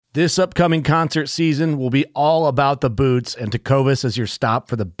This upcoming concert season will be all about the boots, and Tecovas is your stop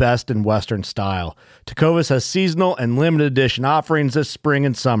for the best in Western style. Tecovas has seasonal and limited edition offerings this spring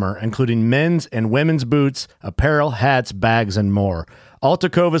and summer, including men's and women's boots, apparel, hats, bags, and more. All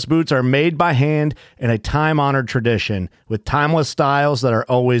Tecovas boots are made by hand in a time-honored tradition with timeless styles that are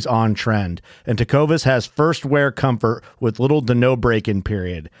always on trend. And Tecovas has first wear comfort with little to no break-in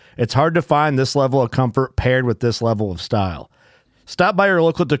period. It's hard to find this level of comfort paired with this level of style. Stop by your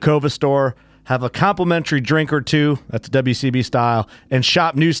local Tecovas store, have a complimentary drink or two, that's WCB style, and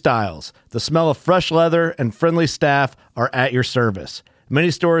shop new styles. The smell of fresh leather and friendly staff are at your service. Many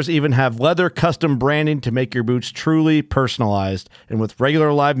stores even have leather custom branding to make your boots truly personalized. And with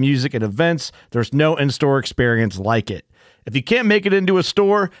regular live music and events, there's no in-store experience like it. If you can't make it into a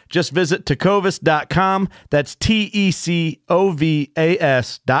store, just visit tecovas.com. That's TECOVAS.com.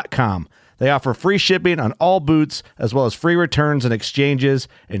 They offer free shipping on all boots, as well as free returns and exchanges,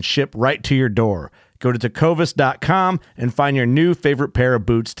 and ship right to your door. Go to tecovas.com and find your new favorite pair of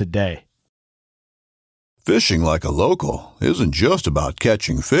boots today. Fishing like a local isn't just about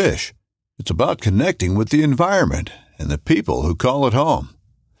catching fish. It's about connecting with the environment and the people who call it home.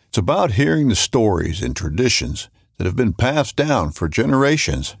 It's about hearing the stories and traditions that have been passed down for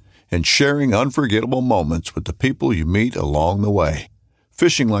generations and sharing unforgettable moments with the people you meet along the way.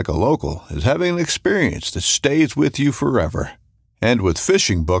 Fishing like a local is having an experience that stays with you forever. And with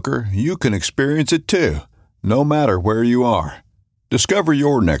Fishing Booker, you can experience it too, no matter where you are. Discover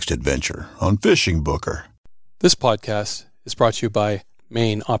your next adventure on Fishing Booker. This podcast is brought to you by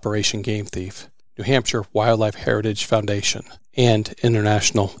Maine Operation Game Thief, New Hampshire Wildlife Heritage Foundation, and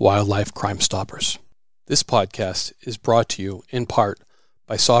International Wildlife Crime Stoppers. This podcast is brought to you in part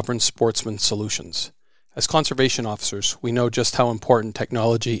by Sovereign Sportsman Solutions. As conservation officers, we know just how important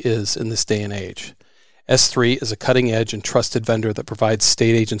technology is in this day and age. S3 is a cutting-edge and trusted vendor that provides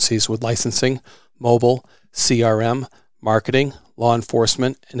state agencies with licensing, mobile, CRM, marketing, law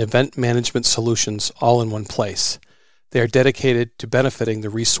enforcement, and event management solutions all in one place. They are dedicated to benefiting the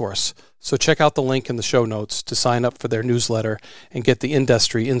resource, so check out the link in the show notes to sign up for their newsletter and get the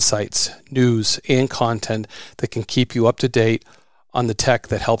industry insights, news, and content that can keep you up to date on the tech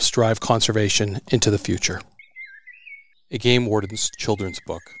that helps drive conservation into the future. A game warden's children's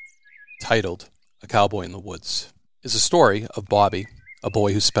book, titled A Cowboy in the Woods, is a story of Bobby, a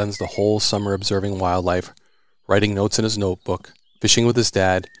boy who spends the whole summer observing wildlife, writing notes in his notebook, fishing with his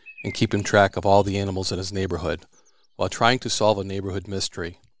dad, and keeping track of all the animals in his neighborhood, while trying to solve a neighborhood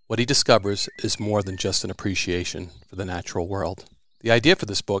mystery. What he discovers is more than just an appreciation for the natural world. The idea for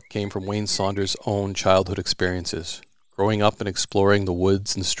this book came from Wayne Saunders' own childhood experiences, growing up and exploring the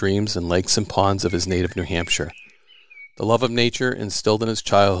woods and streams and lakes and ponds of his native New Hampshire. The love of nature instilled in his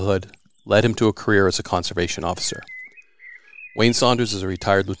childhood led him to a career as a conservation officer. Wayne Saunders is a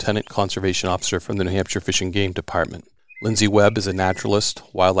retired lieutenant conservation officer from the New Hampshire Fish and Game Department. Lindsay Webb is a naturalist,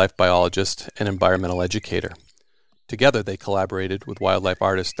 wildlife biologist, and environmental educator. Together, they collaborated with wildlife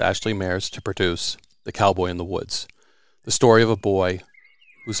artist Ashley Mayers to produce The Cowboy in the Woods, the story of a boy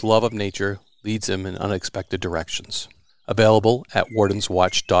whose love of nature leads him in unexpected directions. Available at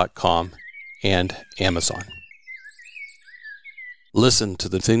wardenswatch.com and Amazon. Listen to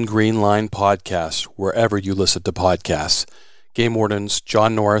the Thin Green Line podcast wherever you listen to podcasts. Game wardens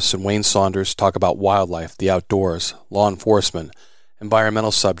John Norris and Wayne Saunders talk about wildlife, the outdoors, law enforcement,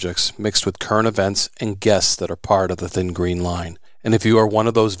 environmental subjects mixed with current events and guests that are part of the Thin Green Line. And if you are one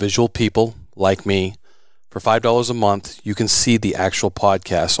of those visual people, like me, for $5 a month, you can see the actual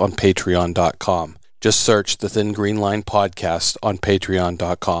podcast on patreon.com. Just search the Thin Green Line podcast on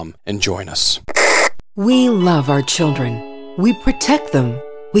patreon.com and join us. We love our children. We protect them.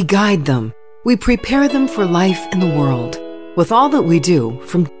 We guide them. We prepare them for life in the world. With all that we do,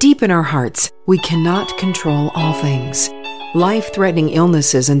 from deep in our hearts, we cannot control all things. Life-threatening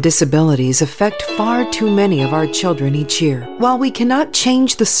illnesses and disabilities affect far too many of our children each year. While we cannot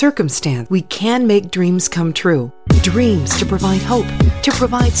change the circumstance, we can make dreams come true. Dreams to provide hope, to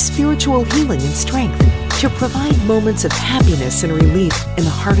provide spiritual healing and strength, to provide moments of happiness and relief in the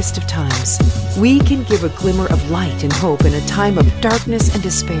hardest of times. We can give a glimmer of light and hope in a time of darkness and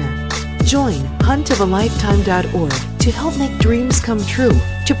despair. Join huntofalifetime.org to help make dreams come true,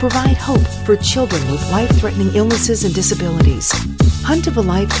 to provide hope for children with life-threatening illnesses and disabilities. Hunt of a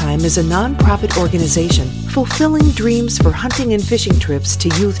Lifetime is a non-profit organization fulfilling dreams for hunting and fishing trips to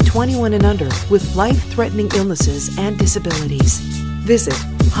youth 21 and under with life-threatening illnesses and disabilities. Visit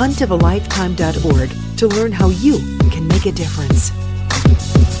huntofalifetime.org to learn how you can make a difference.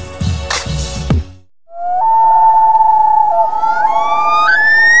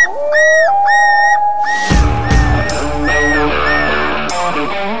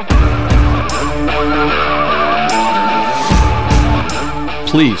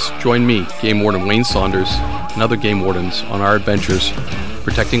 Please join me, Game Warden Wayne Saunders, and other game wardens on our adventures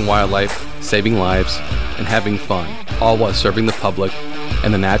protecting wildlife, saving lives, and having fun, all while serving the public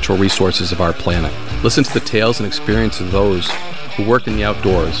and the natural resources of our planet. Listen to the tales and experiences of those who work in the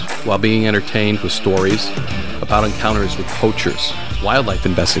outdoors while being entertained with stories about encounters with poachers, wildlife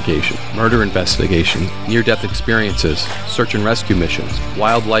investigation, murder investigation, near-death experiences, search and rescue missions,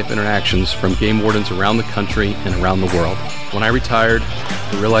 wildlife interactions from game wardens around the country and around the world. When I retired,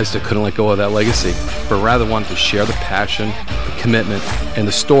 I realized I couldn't let go of that legacy, but rather wanted to share the passion, the commitment, and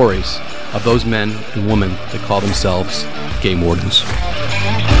the stories of those men and women that call themselves game wardens.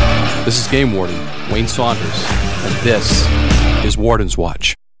 This is Game Warden Wayne Saunders, and this is Warden's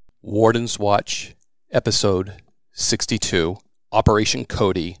Watch. Warden's Watch, episode 62, Operation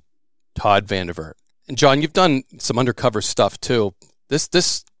Cody, Todd Vandervert. And John, you've done some undercover stuff too.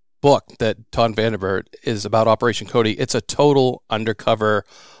 This book that Todd Vandervert is about Operation Cody, it's a total undercover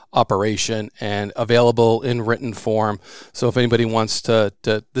operation and available in written form. So if anybody wants to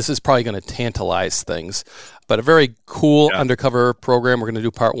this is probably going to tantalize things, but a very cool undercover program. We're going to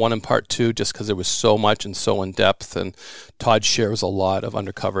do part 1 and part 2 just because there was so much and so in depth, and Todd shares a lot of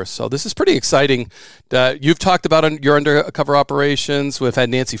undercover. So this is pretty exciting. You've talked about your undercover operations. We've had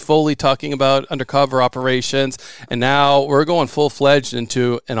Nancy Foley talking about undercover operations, and now we're going full-fledged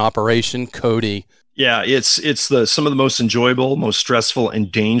into an Operation Cody. Yeah, it's some of the most enjoyable, most stressful,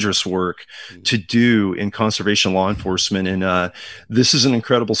 and dangerous work to do in conservation law enforcement. And this is an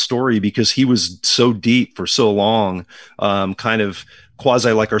incredible story because he was so deep for so long, kind of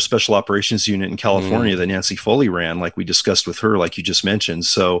quasi like our special operations unit in California that Nancy Foley ran, like we discussed with her, like you just mentioned.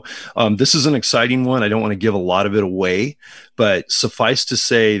 So this is an exciting one. I don't want to give a lot of it away, but suffice to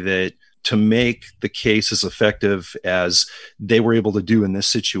say that to make the case as effective as they were able to do in this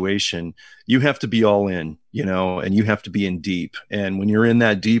situation, you have to be all in, and you have to be in deep. And when you're in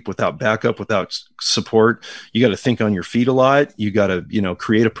that deep without backup, without support, you got to think on your feet a lot. You got to,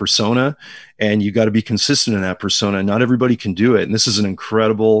 create a persona, and you got to be consistent in that persona. Not everybody can do it. And this is an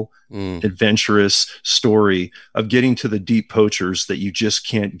incredible, adventurous story of getting to the deep poachers that you just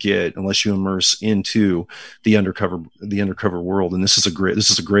can't get unless you immerse into the undercover world. And this is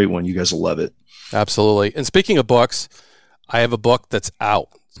a great one. You guys will love it. Absolutely. And speaking of books, I have a book that's out.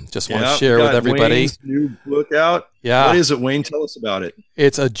 Just want to share with everybody. Wayne's new book out. Yeah. What is it, Wayne? Tell us about it.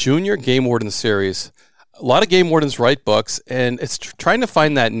 It's a junior game warden series. A lot of game wardens write books, and it's trying to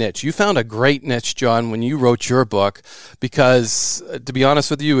find that niche. You found a great niche, John, when you wrote your book, because to be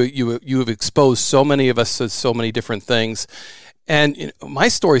honest with you, you have exposed so many of us to so many different things. And my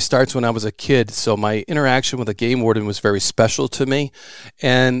story starts when I was a kid, so my interaction with a game warden was very special to me.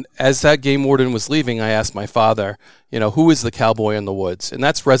 And as that game warden was leaving, I asked my father, who is the cowboy in the woods? And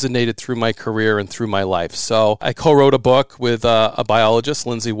that's resonated through my career and through my life. So I co-wrote a book with a biologist,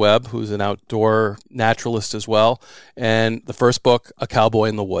 Lindsay Webb, who's an outdoor naturalist as well. And the first book, A Cowboy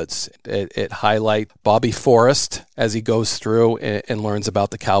in the Woods, it highlights Bobby Forrest as he goes through and learns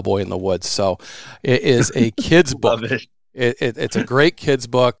about the cowboy in the woods. So it is a kid's book. Love it. It's a great kids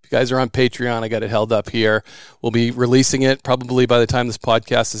book. If you guys are on Patreon, I got it held up here. We'll be releasing it probably by the time this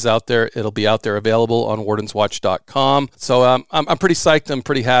podcast is out there. It'll be out there available on wardenswatch.com. So I'm pretty psyched. I'm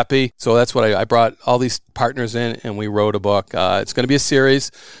pretty happy. So that's what I brought all these partners in, and we wrote a book. It's going to be a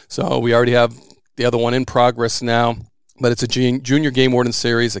series. So we already have the other one in progress now. But it's a junior game warden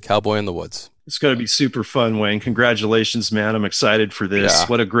series, A Cowboy in the Woods. It's going to be super fun, Wayne. Congratulations, man. I'm excited for this. Yeah.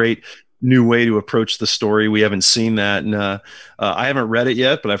 What a great new way to approach the story. We haven't seen that. And I haven't read it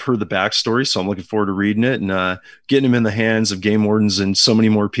yet, but I've heard the backstory. So I'm looking forward to reading it and getting them in the hands of game wardens and so many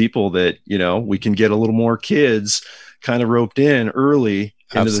more people that, we can get a little more kids kind of roped in early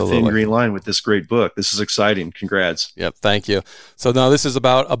into Absolutely. the Thin Green Line with this great book. This is exciting. Congrats. Yep, thank you. So now this is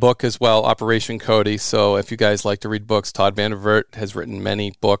about a book as well, Operation Cody. So if you guys like to read books, Todd Vandervert has written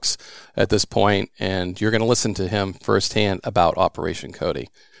many books at this point, and you're going to listen to him firsthand about Operation Cody.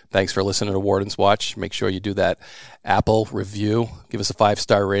 Thanks for listening to Warden's Watch. Make sure you do that Apple review. Give us a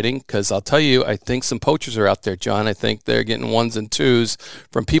 5-star rating, because I'll tell you, I think some poachers are out there, John. I think they're getting 1s and 2s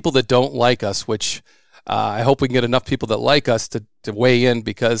from people that don't like us, which I hope we can get enough people that like us to weigh in,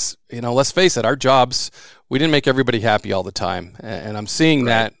 because, let's face it, our jobs, we didn't make everybody happy all the time. And I'm seeing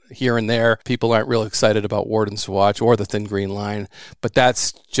that here and there. People aren't real excited about Warden's Watch or the Thin Green Line, but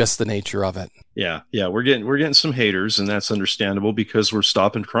that's just the nature of it. Yeah. We're getting some haters, and that's understandable because we're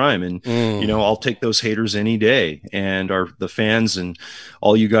stopping crime. And I'll take those haters any day. And the fans and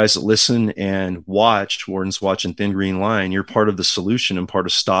all you guys that listen and watch Warden's Watch and Thin Green Line, you're part of the solution and part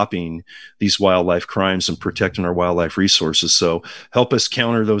of stopping these wildlife crimes and protecting our wildlife resources. So help us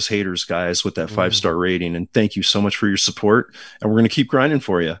counter those haters, guys, with that 5-star rating. And thank you so much for your support. And we're going to keep grinding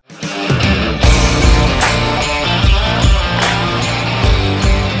for you.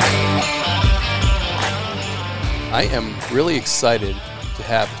 I am really excited to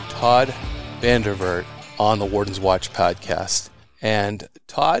have Todd Vandervert on the Warden's Watch podcast. And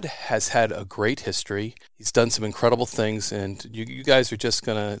Todd has had a great history. He's done some incredible things, and you guys are just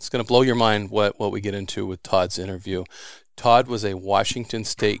it's gonna blow your mind what we get into with Todd's interview. Todd was a Washington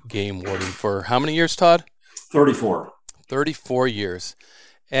State game warden for how many years, Todd? 34. 34 years.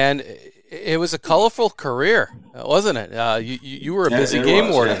 And it was a colorful career, wasn't it? You were a busy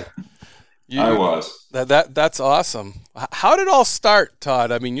game warden. Yeah. I was. That's awesome. How did it all start,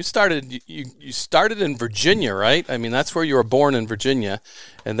 Todd? I mean, you started in Virginia, right? I mean, that's where you were born, in Virginia,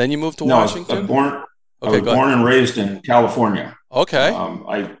 and then you moved to Washington. I was born and raised in California. Okay.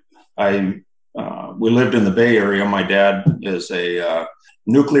 We lived in the Bay Area. My dad is a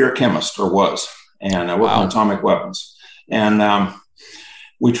nuclear chemist, or was, and I worked on atomic weapons. And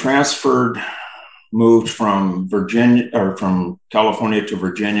we moved from California to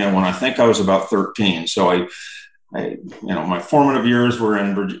Virginia when I think I was about 13. So my formative years were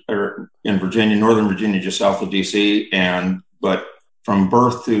in Virginia, Northern Virginia, just south of DC. But from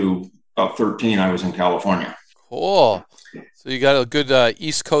birth to about 13, I was in California. Cool. So you got a good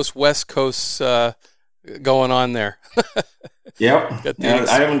East Coast, West Coast going on there. Yep.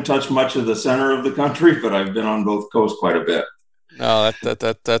 I haven't touched much of the center of the country, but I've been on both coasts quite a bit. No,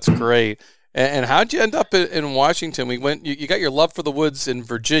 that's great. And how'd you end up in Washington? You got your love for the woods in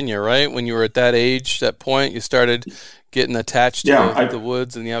Virginia, right? When you were at that age, that point, you started getting attached to the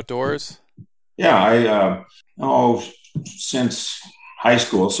woods and the outdoors? Yeah, since high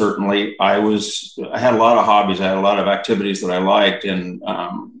school, certainly, I had a lot of hobbies. I had a lot of activities that I liked. And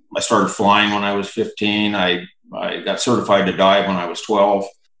I started flying when I was 15. I got certified to dive when I was 12.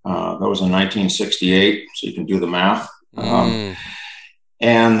 That was in 1968, so you can do the math.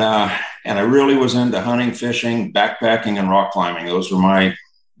 And I really was into hunting, fishing, backpacking, and rock climbing. Those were my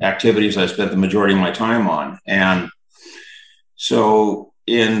activities I spent the majority of my time on. And so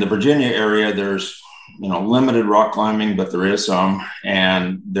in the Virginia area, there's limited rock climbing, but there is some.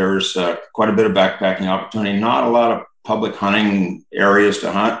 And there's quite a bit of backpacking opportunity, not a lot of public hunting areas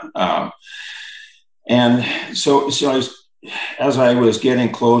to hunt. And so as I was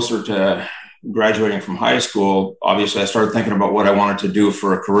getting closer to graduating from high school, obviously I started thinking about what I wanted to do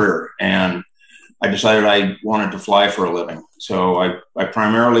for a career, and I decided I wanted to fly for a living. So I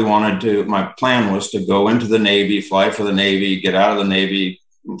primarily my plan was to go into the Navy, fly for the Navy, get out of the Navy,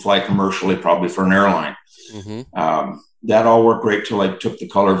 and fly commercially, probably for an airline. Mm-hmm. That all worked great till I took the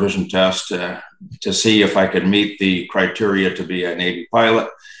color vision test to see if I could meet the criteria to be a Navy pilot.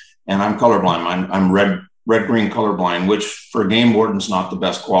 And I'm colorblind. I'm red-green colorblind, which for a game warden is not the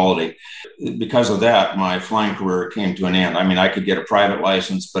best quality. Because of that, my flying career came to an end. I mean, I could get a private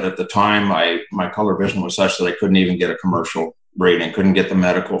license, but at the time, my color vision was such that I couldn't even get a commercial rating, couldn't get the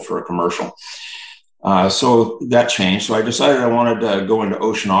medical for a commercial. So that changed. So I decided I wanted to go into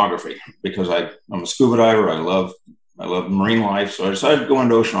oceanography because I'm a scuba diver. I love marine life. So I decided to go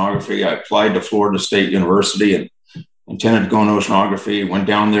into oceanography. I applied to Florida State University and intended to go into oceanography, went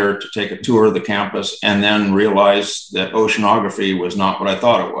down there to take a tour of the campus, and then realized that oceanography was not what I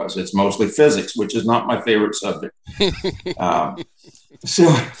thought it was. It's mostly physics, which is not my favorite subject.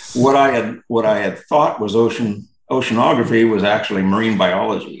 So what I had thought was oceanography was actually marine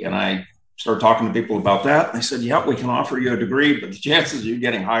biology. And I started talking to people about that. And they said, yeah, we can offer you a degree, but the chances of you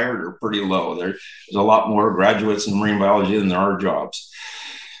getting hired are pretty low. There's a lot more graduates in marine biology than there are jobs.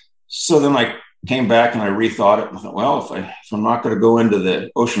 So then I came back and I rethought it and thought, well, if I'm not going to go into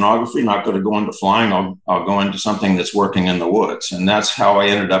the oceanography, not going to go into flying, I'll go into something that's working in the woods. And that's how I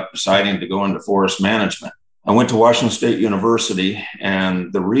ended up deciding to go into forest management. I went to Washington State University,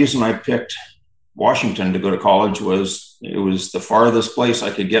 and the reason I picked Washington to go to college was it was the farthest place I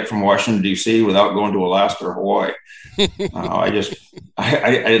could get from Washington, D.C. without going to Alaska or Hawaii. I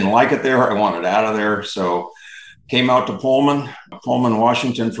didn't like it there. I wanted out of there. So came out to Pullman. Pullman,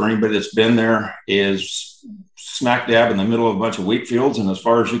 Washington, for anybody that's been there, is smack dab in the middle of a bunch of wheat fields, and as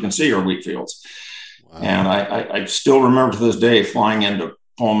far as you can see are wheat fields. Wow. And I still remember to this day flying into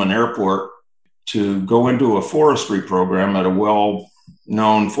Pullman Airport to go into a forestry program at a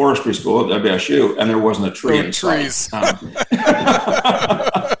well-known forestry school at WSU, and there wasn't a tree in trees. That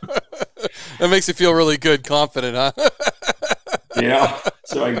makes you feel really good, confident, huh? Yeah.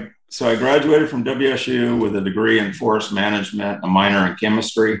 So I graduated from WSU with a degree in forest management, a minor in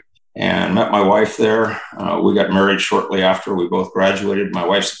chemistry, and met my wife there. We got married shortly after we both graduated. My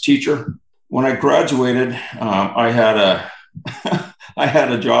wife's a teacher. When I graduated, I had I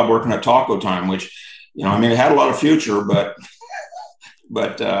had a job working at Taco Time, which, it had a lot of future, but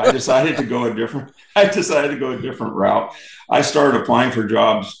I decided to go a different route. I started applying for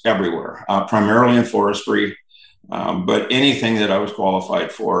jobs everywhere, primarily in forestry, but anything that I was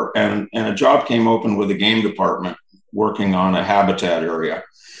qualified for. And a job came open with the game department working on a habitat area.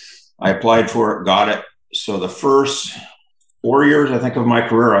 I applied for it, got it. So the first 4 years, I think, of my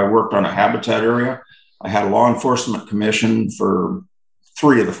career, I worked on a habitat area. I had a law enforcement commission for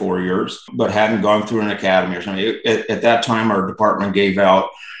 3 of the 4 years, but hadn't gone through an academy or something. At that time, our department gave out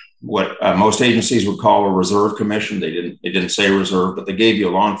what most agencies would call a reserve commission. They didn't say reserve, but they gave you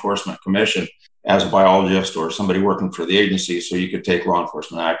a law enforcement commission as a biologist or somebody working for the agency, so you could take law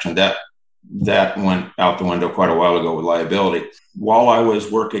enforcement action. That went out the window quite a while ago with liability. While I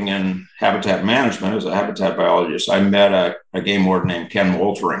was working in habitat management as a habitat biologist, I met a game warden named Ken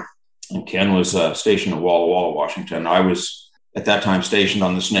Wolfering. And Ken was stationed in Walla Walla, Washington. I was at that time stationed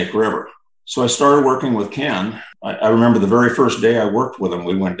on the Snake River. So I started working with Ken. I remember the very first day I worked with him,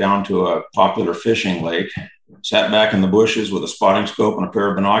 we went down to a popular fishing lake, sat back in the bushes with a spotting scope and a pair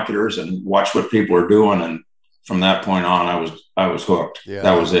of binoculars and watched what people were doing. And from that point on, I was hooked. Yeah.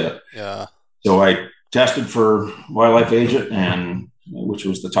 That was it. Yeah. So I tested for wildlife agent, which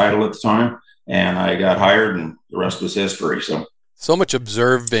was the title at the time, and I got hired, and the rest was history. So much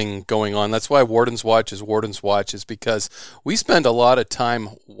observing going on. That's why Warden's Watch is because we spend a lot of time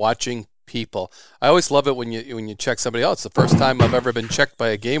watching people. I always love it when you check somebody else. It's the first time I've ever been checked by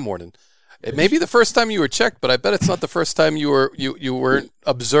a game warden. It may be the first time you were checked, but I bet it's not the first time you weren't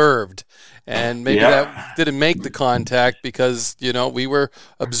observed. And maybe that didn't make the contact because, we were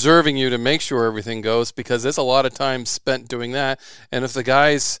observing you to make sure everything goes, because there's a lot of time spent doing that. And if the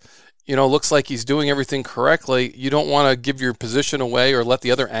guy's, looks like he's doing everything correctly, you don't want to give your position away or let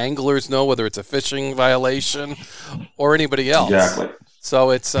the other anglers know whether it's a fishing violation or anybody else. Exactly.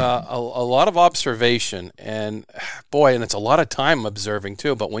 So it's a lot of observation, and it's a lot of time observing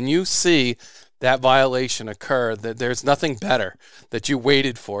too. But when you see that violation occur, that there's nothing better that you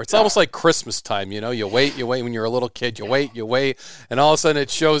waited for. It's almost like Christmas time, you wait when you're a little kid, you wait, and all of a sudden it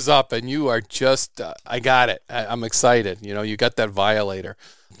shows up, and you are just, I got it. I'm excited. You got that violator.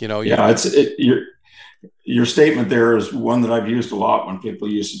 Your statement there is one that I've used a lot when people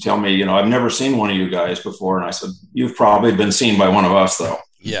used to tell me, I've never seen one of you guys before. And I said, you've probably been seen by one of us, though.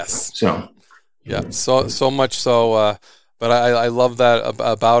 Yes. So, yeah, so much so. But I love that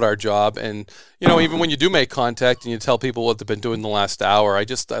about our job. And, even when you do make contact and you tell people what they've been doing the last hour, I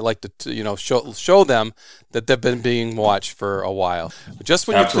like to show them that they've been being watched for a while. But just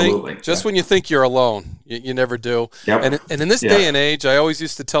when you think you're alone, you never do. Yep. And in this day and age, I always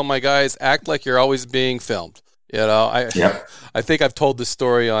used to tell my guys, act like you're always being filmed. I think I've told this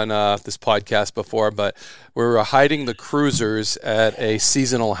story on this podcast before, but we were hiding the cruisers at a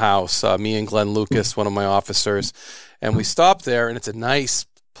seasonal house, me and Glenn Lucas, one of my officers, and we stopped there, and it's a nice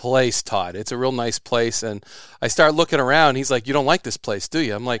place, Todd. It's a real nice place, and I start looking around. He's like, you don't like this place, do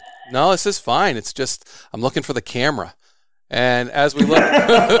you? I'm like, no, this is fine. It's just I'm looking for the camera. And as we look,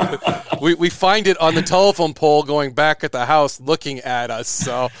 we find it on the telephone pole going back at the house looking at us.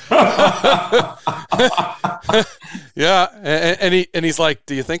 So, yeah. And he's like,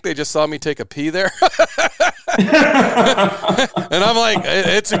 do you think they just saw me take a pee there? And I'm like,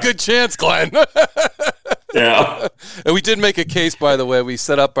 it's a good chance, Glenn. Yeah. And we did make a case, by the way. We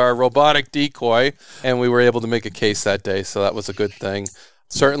set up our robotic decoy, and we were able to make a case that day. So that was a good thing.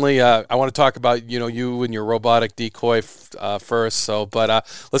 Certainly, I want to talk about you and your robotic decoy first. So, but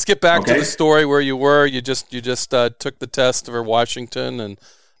let's get back to the story where you were. You just took the test for Washington, and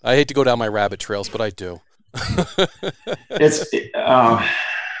I hate to go down my rabbit trails, but I do.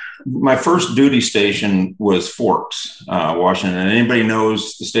 My first duty station was Forks, Washington. And anybody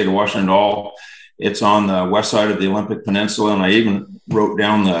knows the state of Washington at all? It's on the west side of the Olympic Peninsula, and I even wrote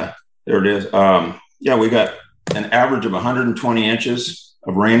down there it is. We got an average of 120 inches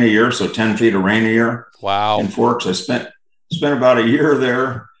of rain a year, so 10 feet of rain a year. Wow. In Forks. I spent about a year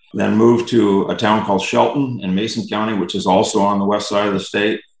there, then moved to a town called Shelton in Mason County, which is also on the west side of the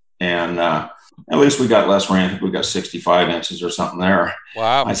state. And at least we got less rain. I think we got 65 inches or something there.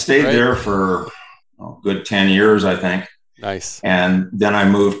 Wow. I stayed there for a good 10 years, I think. Nice. And then I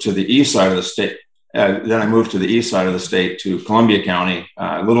moved to the east side of the state. To Columbia County,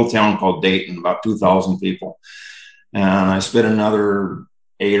 a little town called Dayton, about 2,000 people. And I spent another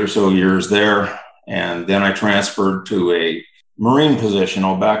 8 or so years there. And then I transferred to a marine position.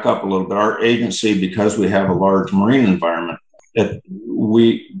 I'll back up a little bit. Our agency, because we have a large marine environment,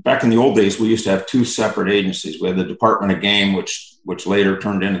 back in the old days, we used to have 2 separate agencies. We had the Department of Game, which later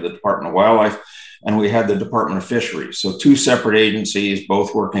turned into the Department of Wildlife. and we had the Department of Fisheries. So two separate agencies,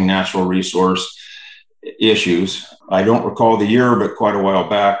 both working natural resource issues. I don't recall the year, but quite a while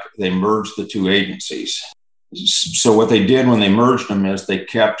back, they merged the two agencies. So what they did when they merged them is they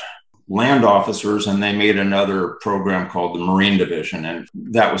kept land officers and they made another program called the Marine Division. And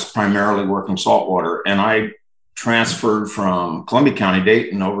that was primarily working saltwater. And I transferred from Columbia County,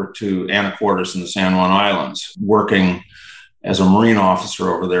 Dayton, over to Anacortes in the San Juan Islands, working as a Marine officer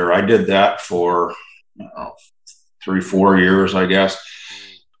over there. I did that for 3-4 years, I guess.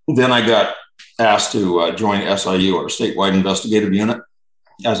 Then I got asked to join SIU, our statewide investigative unit,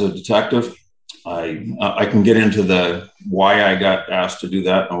 as a detective. I can get into the why I got asked to do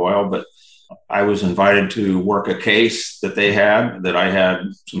that in a while, but I was invited to work a case that they had, that I had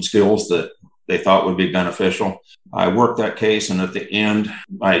some skills that they thought would be beneficial. I worked that case, and at the end,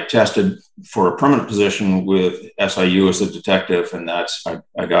 I tested for a permanent position with SIU as a detective, and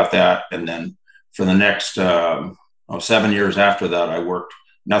I got that. And then for the next 7 years after that, I worked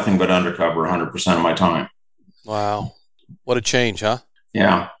nothing but undercover 100% of my time. Wow. What a change, huh?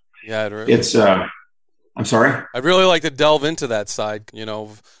 Yeah. Yeah. It's, I'm sorry? I'd really like to delve into that side. You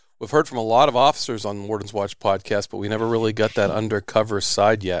know, we've heard from a lot of officers on Warden's Watch podcast, but we never really got that undercover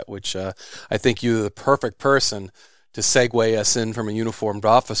side yet, which I think you're the perfect person to segue us in from a uniformed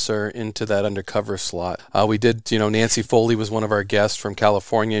officer into that undercover slot. We did, Nancy Foley was one of our guests from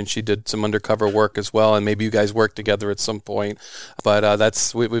California, and she did some undercover work as well, and maybe you guys worked together at some point. But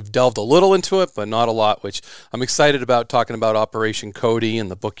we've delved a little into it, but not a lot, which I'm excited about, talking about Operation Cody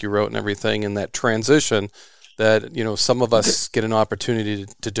and the book you wrote and everything, and that transition that, some of us get an opportunity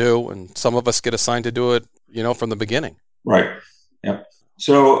to do, and some of us get assigned to do it, from the beginning. Right. Yep.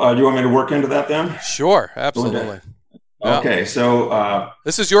 So do you want me to work into that then? Sure. Absolutely. Yeah. Okay, so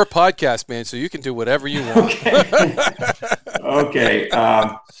this is your podcast, man, so you can do whatever you want. Okay.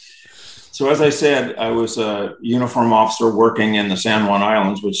 So as I said, I was a uniform officer working in the San Juan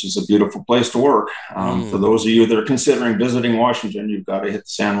Islands, which is a beautiful place to work. For those of you that are considering visiting Washington, you've got to hit the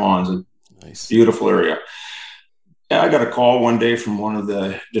San Juan. It's a nice, beautiful area. I got a call one day from one of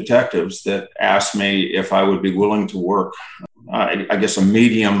the detectives that asked me if I would be willing to work, I guess, a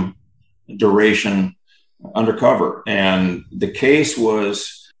medium duration undercover. And the case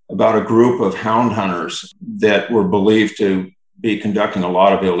was about a group of hound hunters that were believed to be conducting a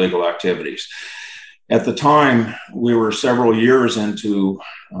lot of illegal activities. At the time, we were several years into,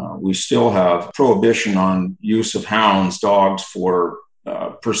 we still have prohibition on use of hounds, dogs, for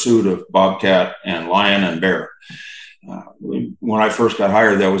pursuit of bobcat and lion and bear. When I first got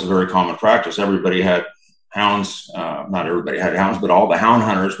hired, that was a very common practice. Everybody had hounds. Not everybody had hounds, but all the hound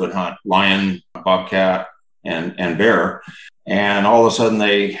hunters would hunt lion, bobcat, and bear. And all of a sudden,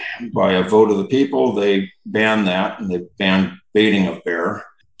 by a vote of the people, they banned that, and they banned baiting of bear.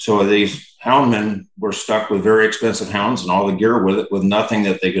 So these houndmen were stuck with very expensive hounds and all the gear with it, with nothing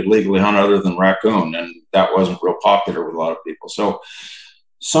that they could legally hunt other than raccoon. And that wasn't real popular with a lot of people. So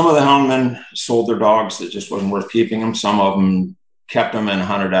some of the houndmen sold their dogs. That just wasn't worth keeping them. Some of them kept them and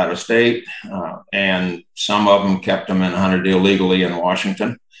hunted out of state. And some of them kept them and hunted illegally in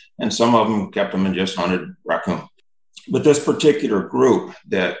Washington. And some of them kept them and just hunted raccoon. But this particular group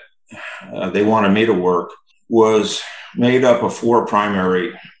that they wanted me to work was made up of 4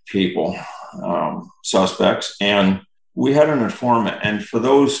 primary people, suspects. And we had an informant. And for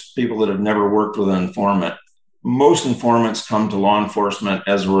those people that have never worked with an informant, most informants come to law enforcement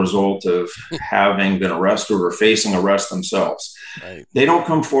as a result of having been arrested or facing arrest themselves. Right. They don't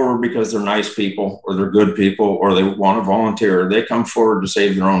come forward because they're nice people or they're good people or they want to volunteer. They come forward to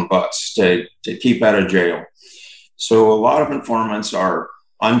save their own butts, to keep out of jail. So a lot of informants are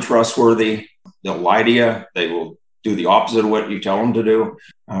untrustworthy. They'll lie to you. They will do the opposite of what you tell them to do.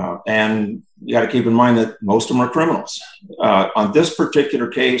 And you got to keep in mind that most of them are criminals. On this particular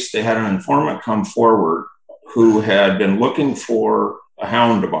case, they had an informant come forward who had been looking for a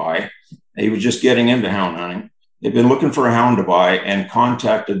hound to buy. He was just getting into hound hunting. They'd been looking for a hound to buy and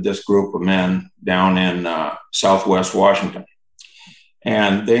contacted this group of men down in Southwest Washington.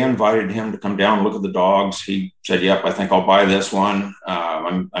 And they invited him to come down and look at the dogs. He said, yep, I think I'll buy this one.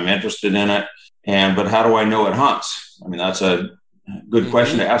 I'm interested in it. But how do I know it hunts? I mean, that's a good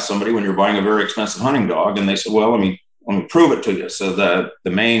question to ask somebody when you're buying a very expensive hunting dog. And they said, well, let me prove it to you. So the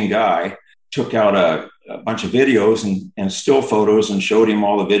main guy took out a bunch of videos and still photos and showed him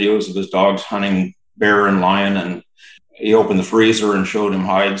all the videos of his dogs hunting bear and lion. And he opened the freezer and showed him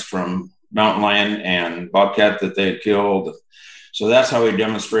hides from mountain lion and bobcat that they had killed. So that's how he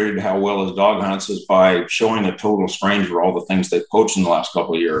demonstrated how well his dog hunts, is by showing a total stranger all the things they poached in the last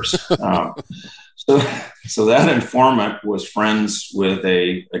couple of years. So that informant was friends with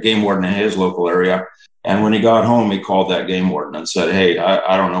a game warden in his local area. And when he got home, he called that game warden and said, hey,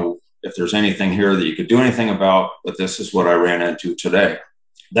 I don't know if there's anything here that you could do anything about, but this is what I ran into today.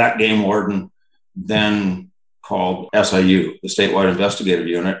 That game warden then called SIU, the Statewide Investigative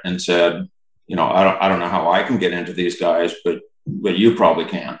Unit, and said, I don't know how I can get into these guys, but you probably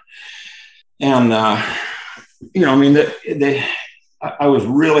can. And, I was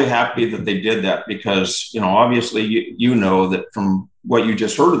really happy that they did that because, obviously, you know that from what you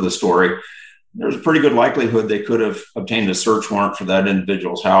just heard of the story, there's a pretty good likelihood they could have obtained a search warrant for that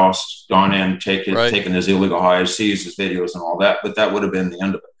individual's house, gone in, taken his illegal highs, seized his videos and all that, but that would have been the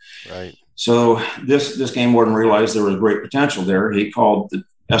end of it. Right. So this game warden realized there was great potential there. He called the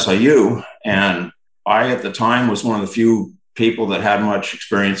SIU, and I, at the time, was one of the few people that had much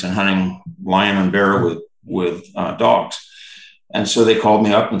experience in hunting lion and bear with dogs. And so they called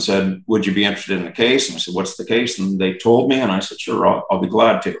me up and said, would you be interested in the case? And I said, what's the case? And they told me, and I said, sure, I'll be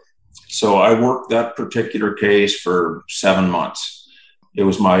glad to. So I worked that particular case for 7 months.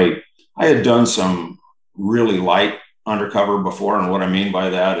 I had done some really light undercover before. And what I mean by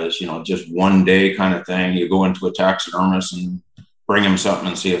that is, just one day kind of thing. You go into a taxidermist and bring him something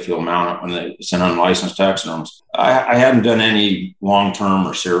and see if he'll mount it when it's an unlicensed taxidermist. I hadn't done any long-term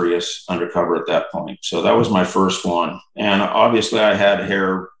or serious undercover at that point. So that was my first one. And obviously I had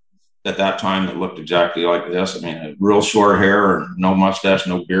hair at that time that looked exactly like this. I mean, a real short hair and no mustache,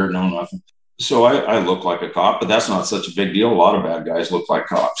 no beard, no nothing. So I look like a cop, but that's not such a big deal. A lot of bad guys look like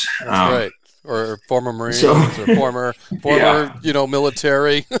cops. That's right. Or former Marines or former yeah.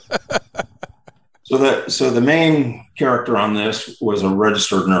 Military. So the main character on this was a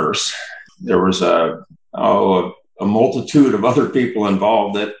registered nurse. There was a multitude of other people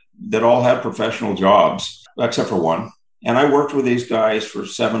involved that all had professional jobs, except for one. And I worked with these guys for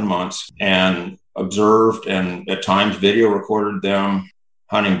 7 months and observed and at times video recorded them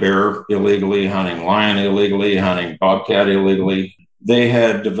hunting bear illegally, hunting lion illegally, hunting bobcat illegally. They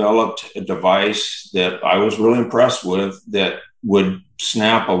had developed a device that I was really impressed with that would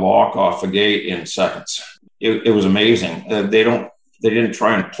snap a lock off a gate in seconds. It was amazing. They didn't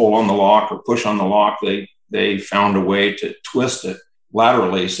try and pull on the lock or push on the lock. They found a way to twist it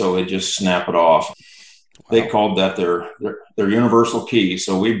laterally so it just snap it off. Wow. They called that their universal key.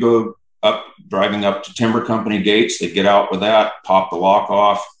 So we'd go up, driving up to timber company gates. They'd get out with that, pop the lock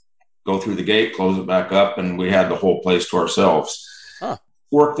off, go through the gate, close it back up, and we had the whole place to ourselves. Huh.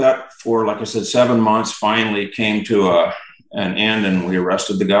 Worked that for, like I said, 7 months. Finally came to an end, and we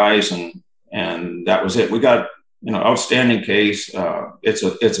arrested the guys, and that was it. We got outstanding case.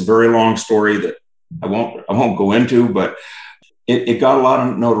 It's a very long story that I won't go into, but it got a lot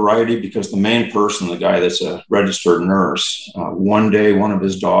of notoriety because the main person, the guy that's a registered nurse, one day one of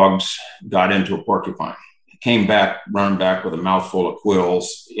his dogs got into a porcupine. He came back, running back with a mouthful of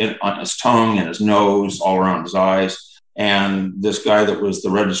quills on his tongue and his nose, all around his eyes. And this guy that was the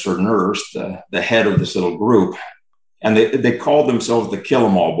registered nurse, the head of this little group, and they called themselves the Kill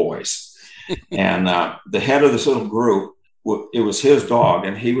 'Em All Boys. And the head of this little group, it was his dog,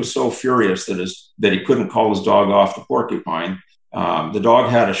 and he was so furious that he couldn't call his dog off the porcupine. The dog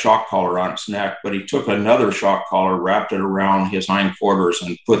had a shock collar on its neck, but he took another shock collar, wrapped it around his hindquarters,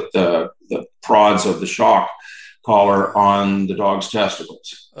 and put the prods of the shock collar on the dog's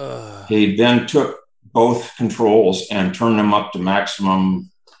testicles. He then took both controls and turned them up to maximum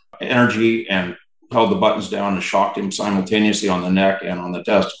energy and held the buttons down and shocked him simultaneously on the neck and on the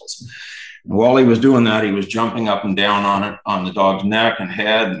testicles. And while he was doing that, he was jumping up and down on the dog's neck and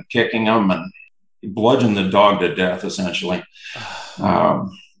head and kicking him, and he bludgeoned the dog to death, essentially.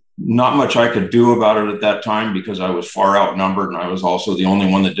 Not much I could do about it at that time because I was far outnumbered, and I was also the only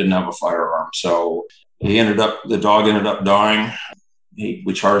one that didn't have a firearm. So the dog ended up dying.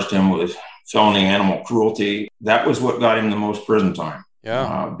 We charged him with felony animal cruelty. That was what got him the most prison time.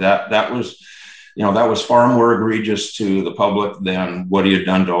 Yeah. That was far more egregious to the public than what he had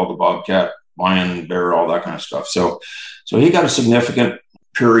done to all the bobcat, lion, bear, all that kind of stuff. So he got a significant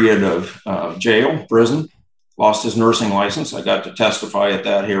period of jail, prison, lost his nursing license. I got to testify at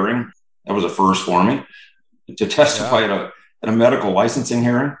that hearing. That was a first for me, to testify at a medical licensing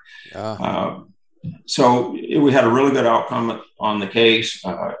hearing. Yeah. So we had a really good outcome on the case.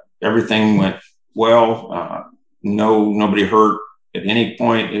 Everything went well. Nobody hurt at any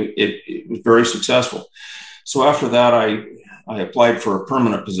point. It was very successful. So after that, I applied for a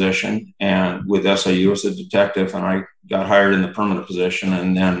permanent position and with SIU as a detective, and I got hired in the permanent position,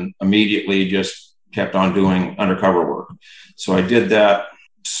 and then immediately just kept on doing undercover work. So I did that,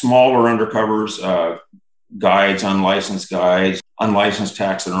 smaller undercovers, guides, unlicensed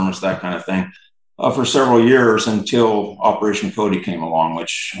taxidermists, that kind of thing. for several years until Operation Cody came along,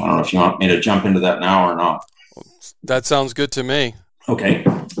 which I don't know if you want me to jump into that now or not. That sounds good to me. Okay.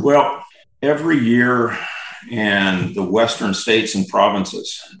 Well, every year in the western states and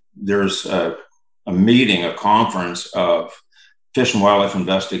provinces, there's a meeting, a conference of fish and wildlife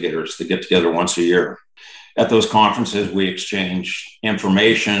investigators that get together once a year. At those conferences, we exchange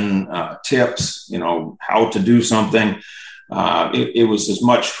information, tips, how to do something. It was as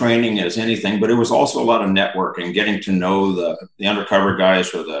much training as anything, but it was also a lot of networking, getting to know the undercover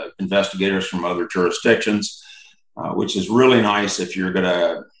guys or the investigators from other jurisdictions, which is really nice if you're going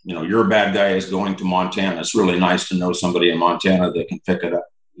to, your bad guy is going to Montana. It's really nice to know somebody in Montana that can pick it up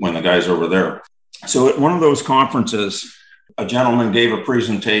when the guy's over there. So at one of those conferences, a gentleman gave a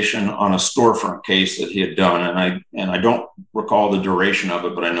presentation on a storefront case that he had done. And I don't recall the duration of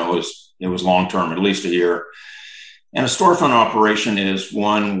it, but I know it was long-term, at least a year. And a storefront operation is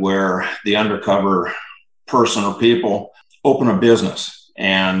one where the undercover person or people open a business.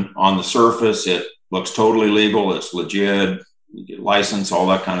 And on the surface, it looks totally legal. It's legit, you get license, all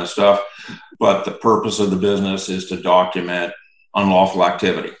that kind of stuff. But the purpose of the business is to document unlawful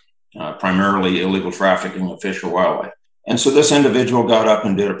activity, primarily illegal trafficking of fish or wildlife. And so this individual got up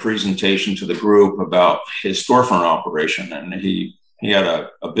and did a presentation to the group about his storefront operation. And he had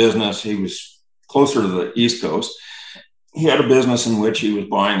a business. He was closer to the East Coast. He had a business in which he was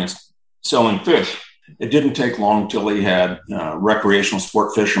buying and selling fish. It didn't take long till he had recreational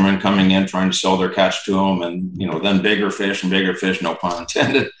sport fishermen coming in trying to sell their catch to him, and then bigger fish, no pun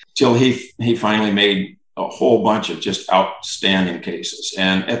intended, till he finally made a whole bunch of just outstanding cases.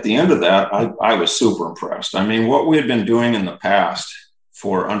 And at the end of that, I was super impressed. I mean, what we had been doing in the past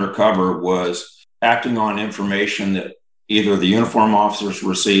for undercover was acting on information that either the uniform officers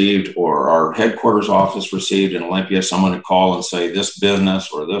received or our headquarters office received in Olympia. Someone would call and say, this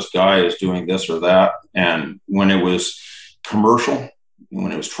business or this guy is doing this or that. And when it was commercial,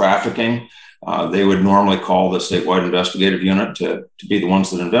 when it was trafficking, they would normally call the statewide investigative unit to be the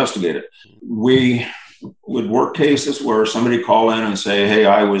ones that investigate it. We would work cases where somebody call in and say, hey,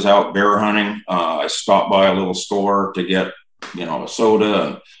 I was out bear hunting. I stopped by a little store to get, a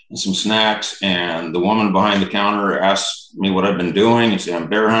soda and some snacks. And the woman behind the counter asked me what I've been doing. You say, I'm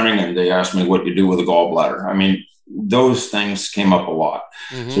bear hunting. And they asked me what you do with a gallbladder. I mean, those things came up a lot.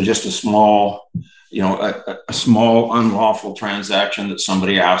 Mm-hmm. So just a small, a small unlawful transaction that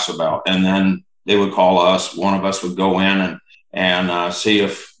somebody asks about. And then they would call us. One of us would go in and see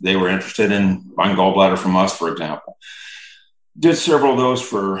if they were interested in buying gallbladder from us, for example. Did a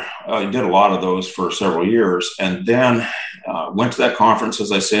lot of those for several years, and then went to that conference,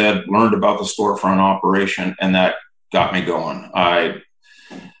 as I said, learned about the storefront operation, and that got me going. I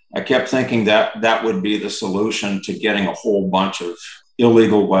kept thinking that would be the solution to getting a whole bunch of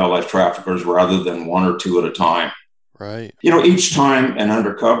illegal wildlife traffickers rather than one or two at a time. Right. Each time an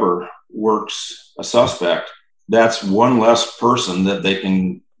undercover works a suspect, that's one less person that they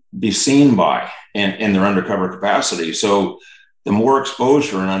can be seen by in their undercover capacity. So the more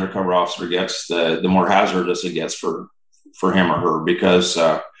exposure an undercover officer gets, the more hazardous it gets for him or her, because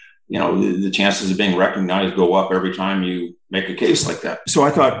the chances of being recognized go up every time you make a case like that. So I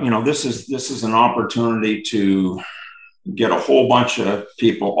thought, this is an opportunity to get a whole bunch of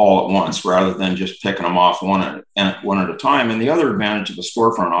people all at once rather than just picking them off one at a time. And the other advantage of the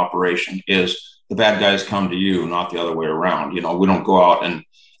storefront operation is the bad guys come to you, not the other way around. We don't go out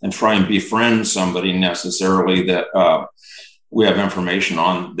and try and befriend somebody necessarily that we have information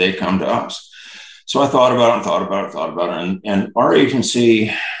on. They come to us. So I thought about it. And our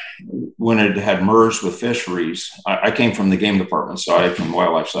agency, when it had merged with fisheries, I came from the game department side, from the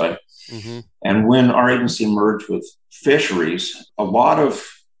wildlife side. Mm-hmm. And when our agency merged with fisheries, a lot of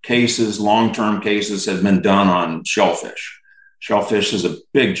cases, long-term cases, have been done on shellfish. Shellfish is a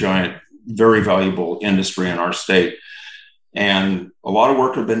big, giant, very valuable industry in our state. And a lot of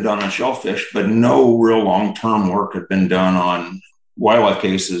work had been done on shellfish, but no real long-term work had been done on wildlife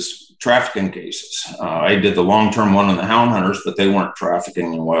cases, trafficking cases. I did the long-term one on the hound hunters, but they weren't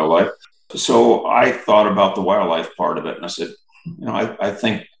trafficking in wildlife. So I thought about the wildlife part of it. And I said, I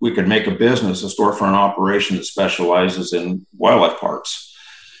think we could make a business, a storefront operation that specializes in wildlife parts.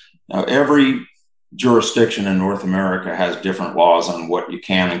 Now, every jurisdiction in North America has different laws on what you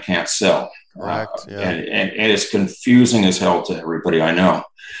can and can't sell. Correct. Yeah. And it's confusing as hell to everybody I know.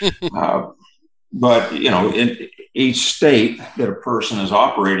 But, in each state that a person is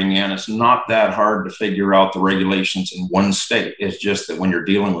operating in, it's not that hard to figure out the regulations in one state. It's just that when you're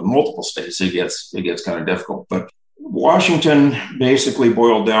dealing with multiple states, it gets kind of difficult. But Washington basically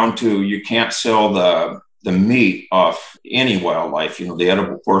boiled down to you can't sell the the meat of any wildlife, the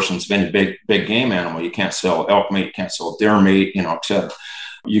edible portions of any big game animal. You can't sell elk meat, you can't sell deer meat, etc.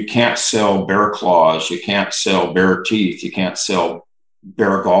 You can't sell bear claws, you can't sell bear teeth, you can't sell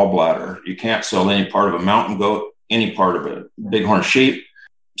bear gallbladder, you can't sell any part of a mountain goat, any part of a bighorn sheep.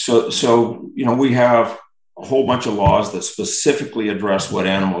 So we have a whole bunch of laws that specifically address what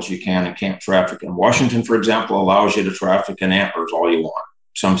animals you can and can't traffic in. Washington, for example, allows you to traffic in antlers all you want.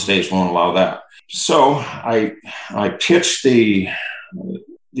 Some states won't allow that. So I pitched the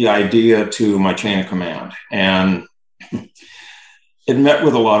idea to my chain of command, and it met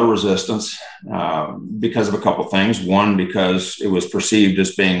with a lot of resistance because of a couple of things. One, because it was perceived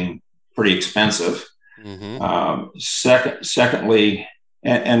as being pretty expensive. Mm-hmm. Secondly,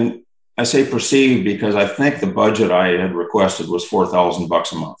 and I say perceived because I think the budget I had requested was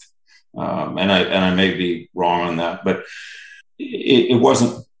 $4,000 a month, and I may be wrong on that, but it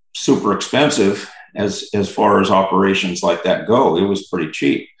wasn't super expensive as far as operations like that go. It was pretty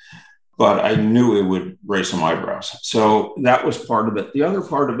cheap, but I knew it would raise some eyebrows. So that was part of it. The other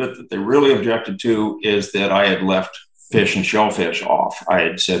part of it that they really objected to is that I had left fish and shellfish off. I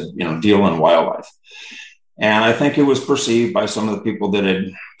had said, deal in wildlife. And I think it was perceived by some of the people that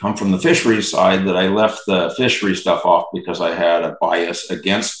had come from the fisheries side that I left the fishery stuff off because I had a bias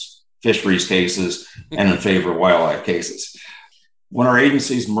against fisheries cases and in favor of wildlife cases. When our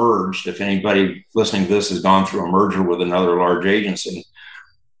agencies merged, if anybody listening to this has gone through a merger with another large agency,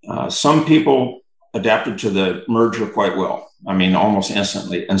 some people adapted to the merger quite well. I mean, almost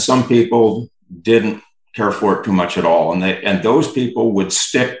instantly. And some people didn't care for it too much at all. And those people would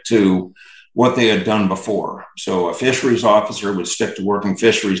stick to what they had done before. So a fisheries officer would stick to working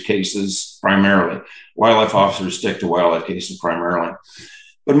fisheries cases primarily. Wildlife officers stick to wildlife cases primarily.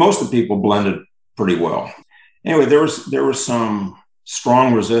 But most of the people blended pretty well. Anyway, there was some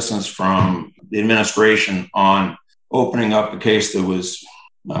strong resistance from the administration on opening up a case that was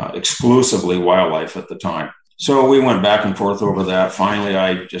exclusively wildlife at the time. So we went back and forth over that. Finally,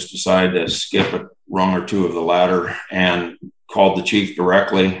 I just decided to skip a rung or two of the ladder and called the chief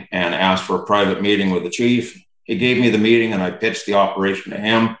directly and asked for a private meeting with the chief. He gave me the meeting and I pitched the operation to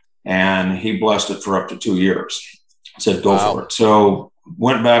him, and he blessed it for up to 2 years. Said, go for it. So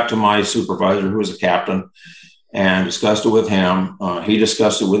went back to my supervisor, who was a captain, and discussed it with him. He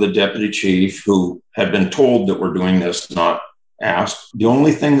discussed it with the deputy chief, who had been told that we're doing this, not asked. The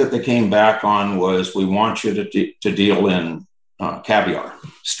only thing that they came back on was, we want you to deal in caviar,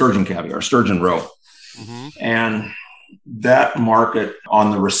 sturgeon roe. Mm-hmm. And that market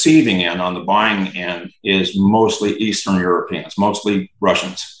on the receiving end, on the buying end, is mostly Eastern Europeans, mostly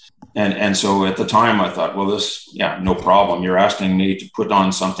Russians. And so at the time I thought, well, no problem. You're asking me to put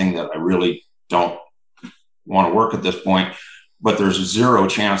on something that I really don't want to work at this point, but there's zero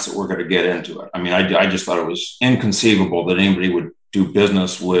chance that we're going to get into it. I mean, I just thought it was inconceivable that anybody would do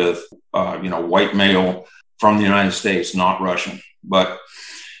business with, white male from the United States, not Russian. But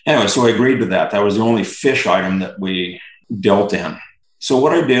anyway, so I agreed to that. That was the only fish item that we dealt in. So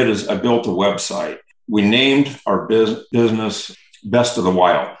what I did is I built a website. We named our business Best of the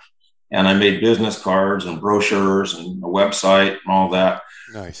Wild. And I made business cards and brochures and a website and all that.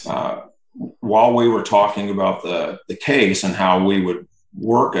 Nice. While we were talking about the case and how we would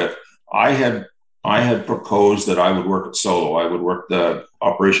work it, I had proposed that I would work it solo. I would work the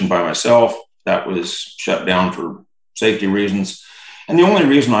operation by myself. That was shut down for safety reasons. And the only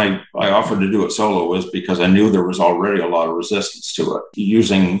reason I offered to do it solo was because I knew there was already a lot of resistance to it.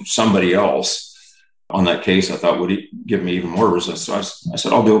 Using somebody else on that case, I thought would give me even more resistance. So I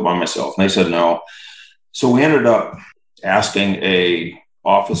said, I'll do it by myself. And they said no. So we ended up asking a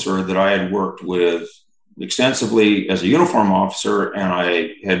officer that I had worked with extensively as a uniform officer, and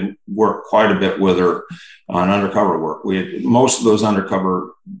I had worked quite a bit with her on undercover work. Most of those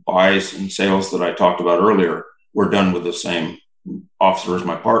undercover buys and sales that I talked about earlier were done with the same officer as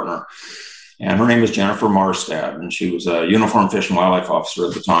my partner. And her name was Jennifer Marstad, and she was a uniform fish and wildlife officer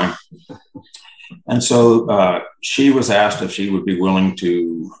at the time. And so she was asked if she would be willing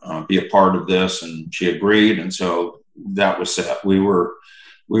to be a part of this, and she agreed. And so that was set. We were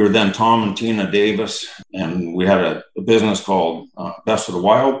then Tom and Tina Davis, and we had a business called Best of the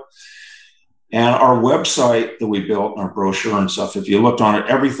Wild. And our website that we built, our brochure and stuff, if you looked on it,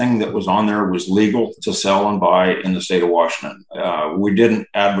 everything that was on there was legal to sell and buy in the state of Washington. We didn't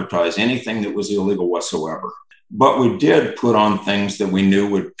advertise anything that was illegal whatsoever. But we did put on things that we knew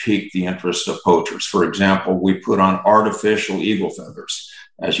would pique the interest of poachers. For example, we put on artificial eagle feathers.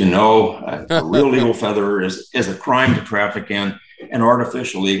 As you know, a real eagle feather is a crime to traffic in. An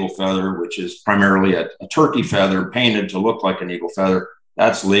artificial eagle feather, which is primarily a turkey feather painted to look like an eagle feather,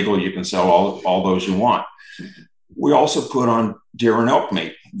 That's legal. You can sell all those you want. We also put on deer and elk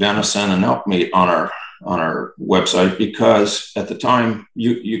meat, venison and elk meat on our website, because at the time,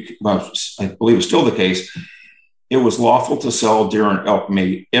 I believe it's still the case, it was lawful to sell deer and elk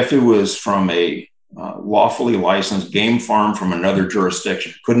meat if it was from a lawfully licensed game farm from another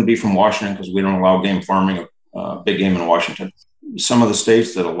jurisdiction. Couldn't be from Washington, because we don't allow game farming of big game in Washington. Some of the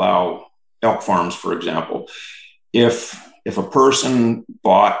states that allow elk farms, for example, if a person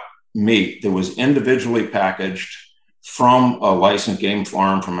bought meat that was individually packaged from a licensed game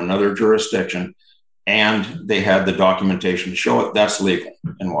farm from another jurisdiction, and they had the documentation to show it, that's legal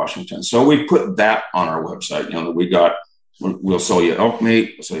in Washington. So we put that on our website, that we'll sell you elk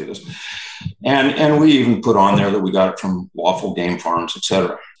meat, we'll sell you this. And we even put on there that we got it from lawful game farms, et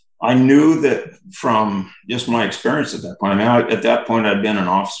cetera. I knew that from just my experience at that point. At that point, I'd been an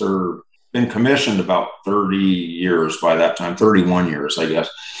officer, been commissioned about 30 years by that time, 31 years, I guess.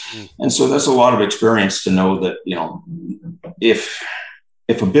 And so that's a lot of experience to know that,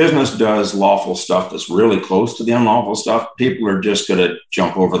 if a business does lawful stuff that's really close to the unlawful stuff, people are just going to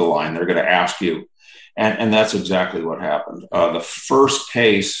jump over the line. They're going to ask you. And that's exactly what happened. The first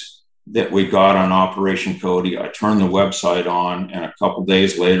case that we got on Operation Cody, I turned the website on, and a couple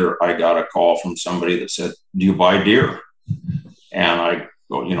days later, I got a call from somebody that said, "Do you buy deer?" And I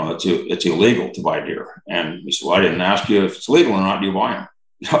go, it's illegal to buy deer. And he said, "Well, I didn't ask you if it's legal or not. Do you buy them?"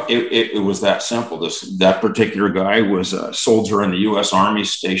 It was that simple. That particular guy was a soldier in the U.S. Army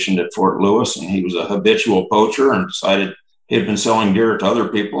stationed at Fort Lewis, and he was a habitual poacher and decided he had been selling deer to other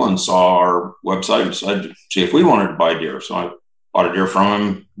people and saw our website and decided to see if we wanted to buy deer. So I bought a deer from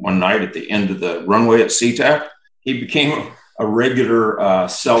him one night at the end of the runway at SeaTac. He became a regular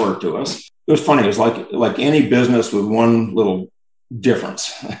seller to us. It was funny. It was like any business with one little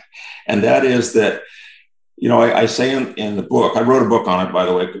difference. And that is that, I say in the book, I wrote a book on it, by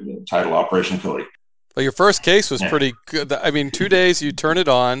the way, titled Operation Cody. Well, your first case was pretty good. I mean, 2 days you turn it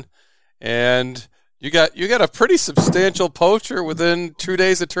on, and you got a pretty substantial poacher within 2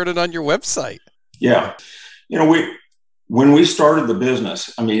 days to turn it on your website. Yeah. When we started the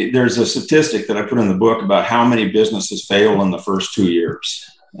business, there's a statistic that I put in the book about how many businesses fail in the first 2 years.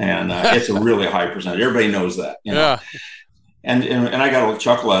 And it's a really high percentage. Everybody knows that. Yeah. And I got a little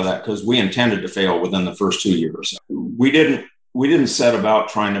chuckle out of that, because we intended to fail within the first 2 years. We didn't set about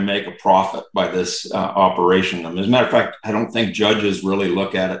trying to make a profit by this operation. As a matter of fact, I don't think judges really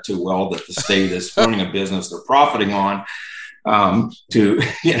look at it too well, that the state is running a business they're profiting on and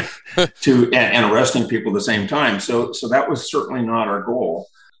arresting people at the same time. So that was certainly not our goal.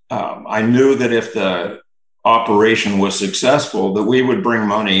 I knew that if the operation was successful, that we would bring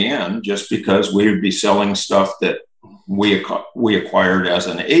money in, just because we would be selling stuff that we acquired as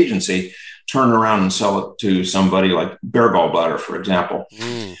an agency, turn around and sell it to somebody like bear gallbladder, for example.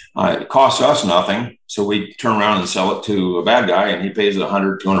 It costs us nothing. So we turn around and sell it to a bad guy, and he pays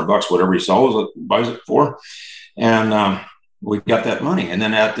 $100, $200, whatever he buys it for. And we got that money. And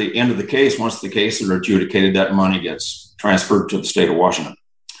then at the end of the case, once the cases are adjudicated, that money gets transferred to the state of Washington.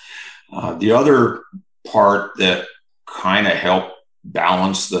 The other part that kind of helped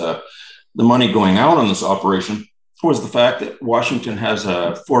balance the money going out on this operation was the fact that Washington has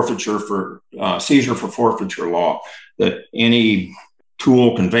a seizure for forfeiture law, that any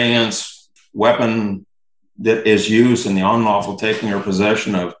tool, conveyance, weapon that is used in the unlawful taking or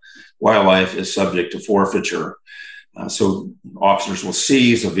possession of wildlife is subject to forfeiture. So officers will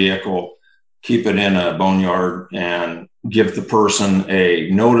seize a vehicle, keep it in a boneyard, and give the person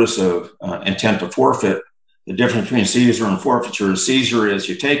a notice of intent to forfeit. The difference between seizure and forfeiture is seizure is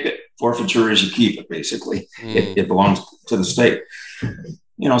you take it, forfeiture is you keep it, basically. It belongs to the state.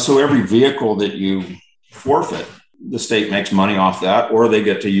 So every vehicle that you forfeit, the state makes money off that, or they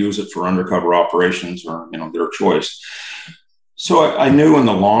get to use it for undercover operations, or, their choice. So I knew in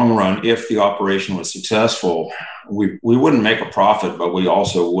the long run, if the operation was successful, we wouldn't make a profit, but we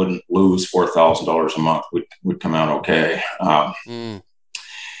also wouldn't lose $4,000 a month. We'd come out okay.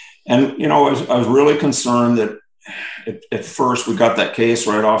 And, I was really concerned that at first we got that case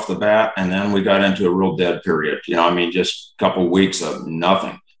right off the bat, and then we got into a real dead period. Just a couple of weeks of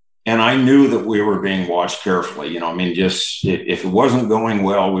nothing. And I knew that we were being watched carefully. Just if it wasn't going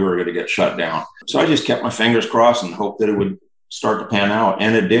well, we were going to get shut down. So I just kept my fingers crossed and hoped that it would start to pan out.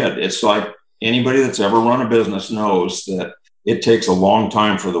 And it did. It's like anybody that's ever run a business knows that it takes a long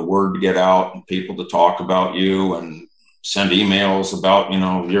time for the word to get out and people to talk about you and send emails about,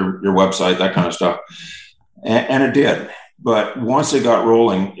 your website, that kind of stuff. And it did. But once it got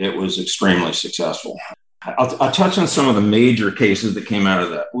rolling, it was extremely successful. I'll touch on some of the major cases that came out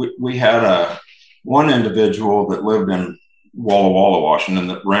of that. We had one individual that lived in Walla Walla, Washington,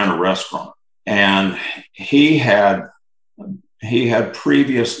 that ran a restaurant. And he had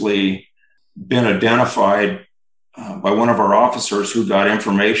previously been identified by one of our officers who got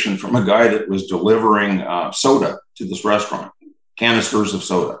information from a guy that was delivering soda to this restaurant, canisters of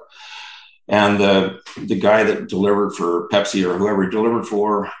soda. And the guy that delivered for Pepsi or whoever he delivered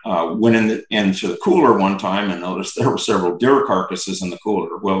for went into the cooler one time and noticed there were several deer carcasses in the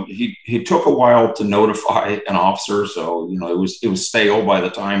cooler. Well, he took a while to notify an officer, so it was stale by the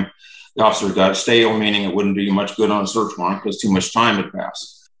time the officer got stale, meaning it wouldn't do you much good on a search warrant because too much time had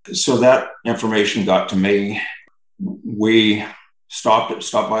passed. So that information got to me. We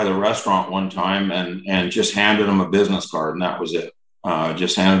stopped by the restaurant one time and just handed him a business card, and that was it.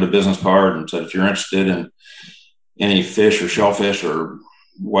 Just handed a business card and said, if you're interested in any fish or shellfish or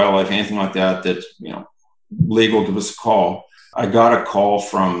wildlife, anything like that, that's legal, give us a call. I got a call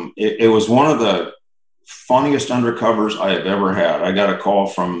from, it was one of the funniest undercovers I have ever had. I got a call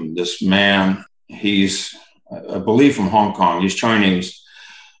from this man. He's, I believe, from Hong Kong. He's Chinese,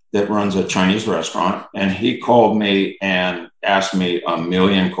 that runs a Chinese restaurant. And he called me and asked me a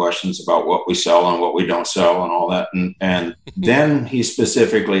million questions about what we sell and what we don't sell and all that. And then he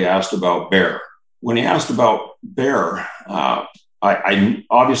specifically asked about bear. When he asked about bear, I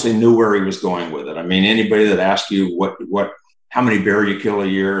obviously knew where he was going with it. I mean, anybody that asks you how many bear you kill a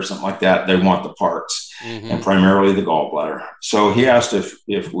year or something like that, they want the parts, and primarily the gallbladder. So he asked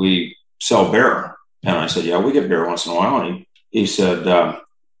if we sell bear. And I said, yeah, we get bear once in a while. And he said,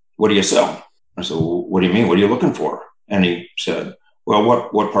 what do you sell? I said, well, what do you mean? What are you looking for? And he said, well,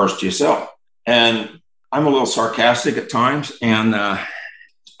 what parts do you sell? And I'm a little sarcastic at times. And I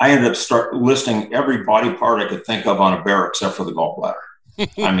ended up listing every body part I could think of on a bear except for the gallbladder.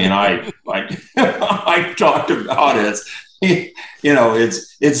 I mean, I talked about it.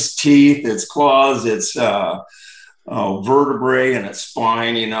 It's teeth, it's claws, it's vertebrae, and its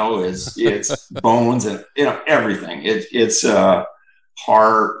spine. It's bones, and everything. It's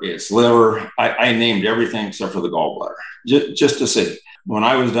heart, it's liver. I named everything except for the gallbladder, just to see. When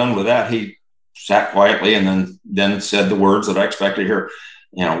I was done with that, he sat quietly and then said the words that I expected to hear.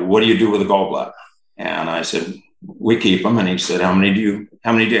 What do you do with the gallbladder? And I said, we keep them. And he said, how many do you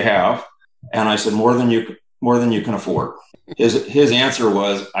have? And I said, more than you can afford. His answer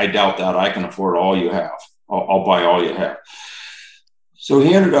was, I doubt that. I can afford all you have. I'll buy all you have. So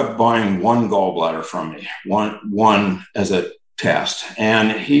he ended up buying one gallbladder from me, one as a test.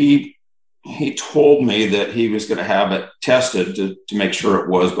 And he told me that he was going to have it tested to make sure it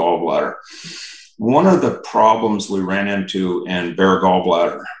was gallbladder. One of the problems we ran into in bear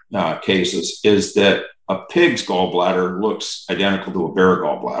gallbladder cases is that a pig's gallbladder looks identical to a bear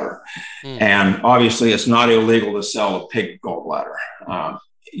gallbladder. And obviously it's not illegal to sell a pig gallbladder.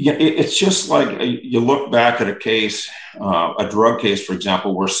 It's just like you look back at a case, a drug case, for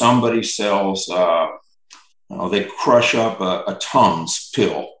example, where somebody sells, they crush up a Tums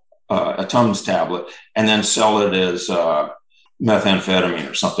pill, a Tums tablet, and then sell it as methamphetamine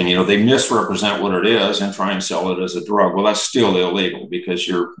or something. They misrepresent what it is and try and sell it as a drug. Well, that's still illegal because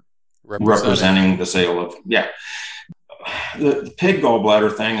you're representing the sale of, The pig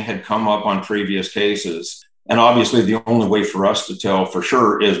gallbladder thing had come up on previous cases. And obviously the only way for us to tell for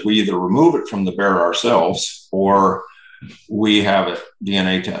sure is we either remove it from the bear ourselves or we have it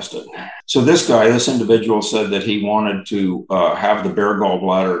DNA tested. So this individual said that he wanted to have the bear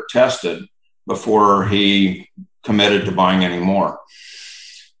gallbladder tested before he committed to buying any more.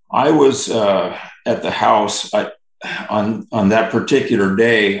 I was at the house on that particular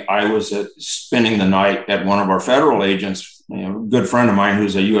day. I was spending the night at one of our federal agents, a good friend of mine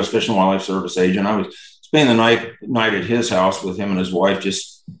who's a U.S. Fish and Wildlife Service agent. I was spending the night at his house with him and his wife,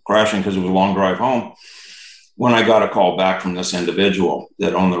 just crashing because it was a long drive home, when I got a call back from this individual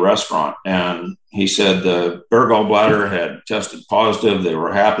that owned the restaurant. And he said the bear gallbladder had tested positive. They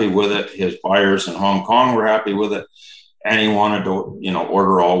were happy with it. His buyers in Hong Kong were happy with it. And he wanted to,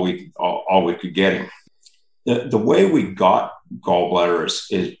 order all we could get him. The way we got gallbladder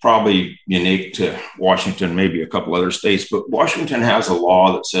is probably unique to Washington, maybe a couple other states, but Washington has a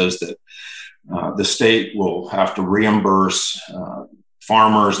law that says that the state will have to reimburse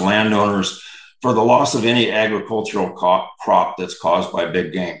farmers, landowners for the loss of any agricultural crop that's caused by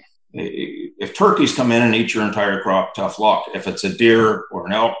big game. If turkeys come in and eat your entire crop, tough luck. If it's a deer or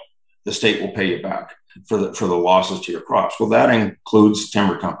an elk, the state will pay you back for the losses to your crops. Well, that includes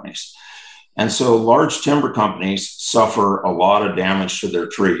timber companies. And so large timber companies suffer a lot of damage to their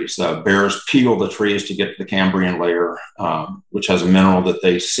trees. The bears peel the trees to get to the Cambrian layer, which has a mineral that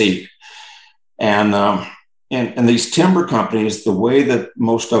they seek. And these timber companies, the way that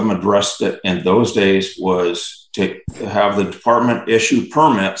most of them addressed it in those days was to have the department issue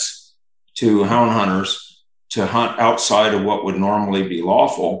permits to hound hunters to hunt outside of what would normally be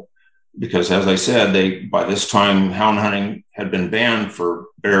lawful. Because as I said, by this time, hound hunting had been banned for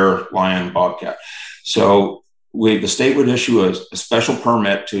bear, lion, bobcat. So the state would issue a special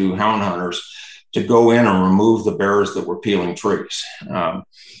permit to hound hunters to go in and remove the bears that were peeling trees.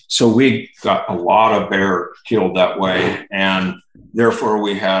 So we got a lot of bear killed that way. And therefore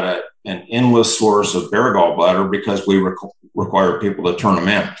we had an endless source of bear gallbladder because we required people to turn them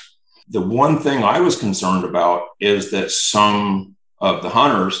in. The one thing I was concerned about is that some of the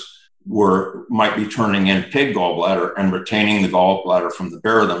hunters might be turning in pig gallbladder and retaining the gallbladder from the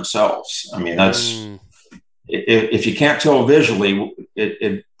bear themselves. I mean, that's if you can't tell visually,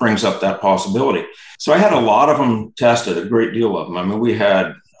 it brings up that possibility. So I had a lot of them tested, a great deal of them. I mean,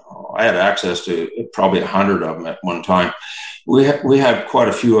 I had access to probably 100 of them at one time. We had quite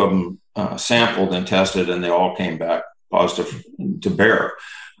a few of them sampled and tested, and they all came back positive to bear.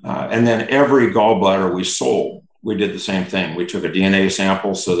 And then every gallbladder we sold, we did the same thing. We took a DNA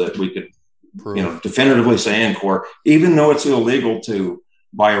sample so that we could, definitively say in court, even though it's illegal to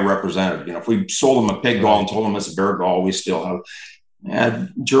buy a representative. If we sold them a pig gall and told them it's a bear gall, we still have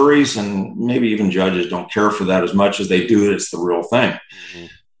juries and maybe even judges don't care for that as much as they do. It's the real thing.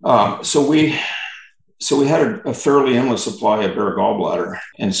 Mm-hmm. So we had a fairly endless supply of bear gallbladder.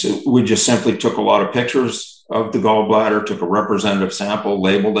 And so we just simply took a lot of pictures of the gallbladder, took a representative sample,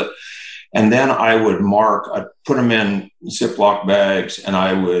 labeled it. And then I would I'd put them in Ziploc bags, and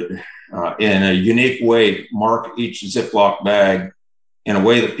I would, in a unique way, mark each Ziploc bag in a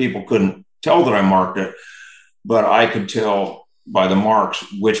way that people couldn't tell that I marked it, but I could tell by the marks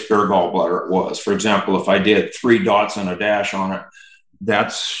which bear gallbladder it was. For example, if I did 3 dots and a dash on it,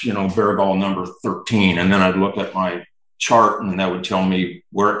 that's, bear gall number 13. And then I'd look at my chart, and that would tell me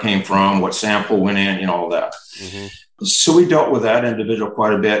where it came from, what sample went in, all that. Mm-hmm. So we dealt with that individual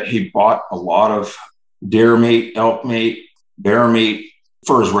quite a bit. He bought a lot of deer meat, elk meat, bear meat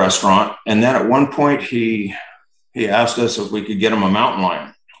for his restaurant. And then at one point he asked us if we could get him a mountain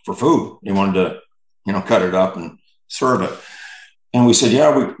lion for food. He wanted to, cut it up and serve it. And we said,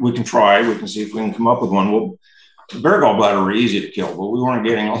 yeah, we can try. We can see if we can come up with one. Well, bear gallbladder were easy to kill, but we weren't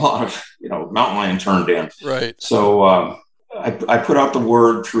getting a lot of, mountain lion turned in. Right. So I put out the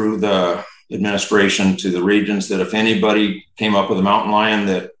word through the administration to the regions that if anybody came up with a mountain lion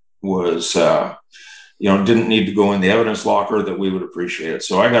that was, didn't need to go in the evidence locker, that we would appreciate it.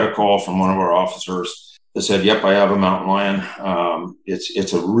 So I got a call from one of our officers that said, yep, I have a mountain lion.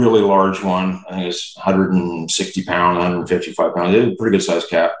 It's a really large one. I think it's 160 pounds, 155 pounds. It's a pretty good sized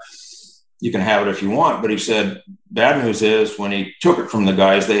cat. You can have it if you want. But he said, bad news is when he took it from the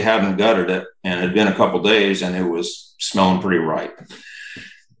guys, they hadn't gutted it, and it had been a couple of days and it was smelling pretty ripe.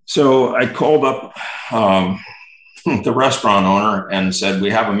 So I called up the restaurant owner and said,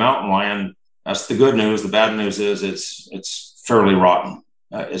 we have a mountain lion. That's the good news. The bad news is it's fairly rotten.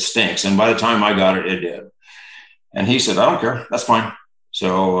 It stinks. And by the time I got it, it did. And he said, I don't care. That's fine.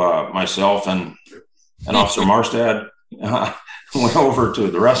 So myself and Officer Marstad went over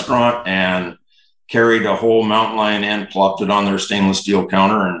to the restaurant and carried a whole mountain lion in, plopped it on their stainless steel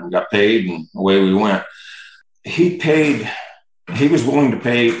counter, and got paid, and away we went. He was willing to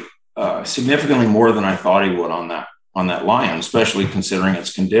pay significantly more than I thought he would on that lion, especially considering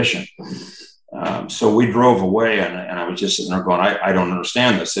its condition. So we drove away, and I was just sitting there going, I don't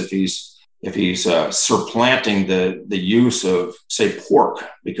understand this. If he's supplanting the use of, say, pork,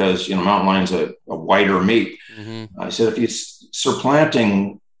 because mountain lion's a whiter meat. Mm-hmm. I said, if he's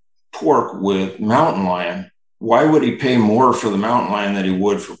supplanting pork with mountain lion, why would he pay more for the mountain lion than he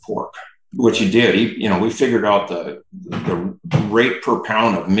would for pork? Which he did. We figured out the rate per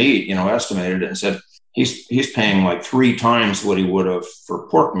pound of meat, estimated it, and said he's paying like 3 times what he would have for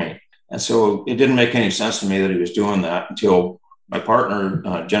pork meat. And so it didn't make any sense to me that he was doing that until my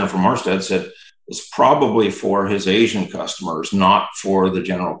partner, Jennifer Marstad, said it's probably for his Asian customers, not for the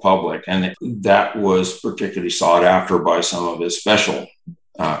general public. And that was particularly sought after by some of his special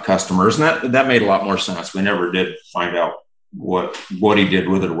customers. And that made a lot more sense. We never did find out what he did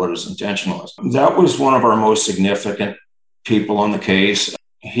with it or what his intention was. That was one of our most significant people on the case.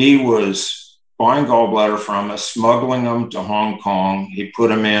 He was buying gallbladder from us, smuggling them to Hong Kong. He put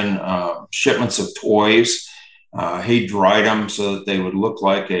them in shipments of toys. He dried them so that they would look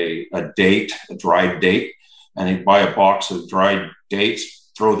like a dried date. And he'd buy a box of dried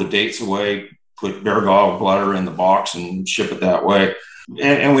dates, throw the dates away, put bear gallbladder in the box and ship it that way.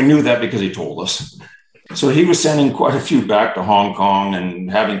 And we knew that because he told us. So he was sending quite a few back to Hong Kong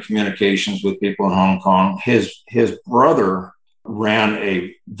and having communications with people in Hong Kong. His brother ran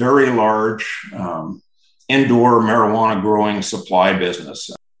a very large indoor marijuana growing supply business.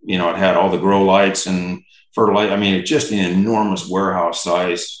 You know, it had all the grow lights and fertilizer. I mean, it's just an enormous warehouse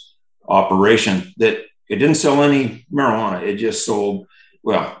size operation that it didn't sell any marijuana. It just sold,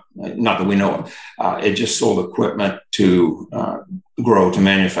 well, not that we know of. It just sold equipment to grow, to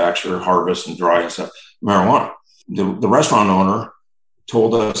manufacture, harvest, and dry and stuff, marijuana. The restaurant owner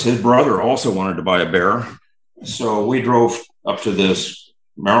told us his brother also wanted to buy a bear. So we drove up to this,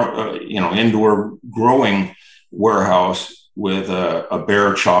 indoor growing warehouse with a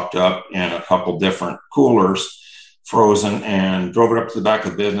bear chopped up in a couple different coolers, frozen, and drove it up to the back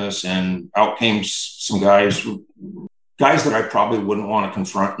of the business. And out came some guys that I probably wouldn't want to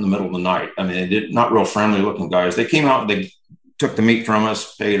confront in the middle of the night. I mean, not real friendly looking guys. They came out, they took the meat from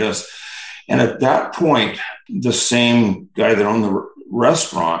us, paid us. And at that point, the same guy that owned the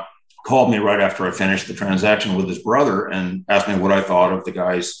restaurant called me right after I finished the transaction with his brother and asked me what I thought of the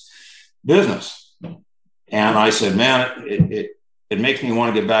guy's business. And I said, man, it makes me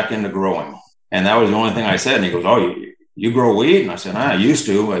want to get back into growing. And that was the only thing I said. And he goes, oh, you grow weed? And I said, I used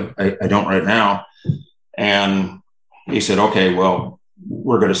to. I don't right now. And he said, okay, well,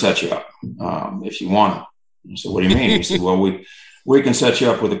 we're going to set you up if you want. I said, what do you mean? He said, well, we can set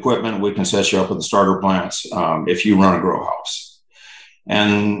you up with equipment. We can set you up with the starter plants if you run a grow house.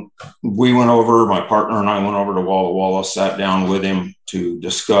 And we went over, my partner and I went over to Walla Walla, sat down with him to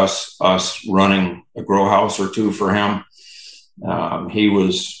discuss us running a grow house or two for him. He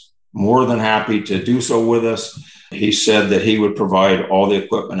was more than happy to do so with us. He said that he would provide all the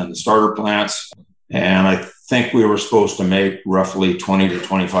equipment and the starter plants. And I think we were supposed to make roughly $20,000 to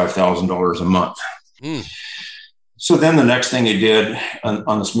 $25,000 a month. So then the next thing he did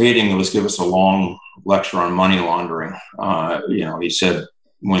on this meeting was give us a long lecture on money laundering. He said,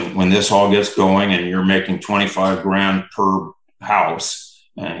 when this all gets going and you're making $25,000 per house,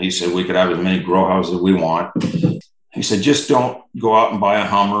 and he said we could have as many grow houses as we want. He said, just don't go out and buy a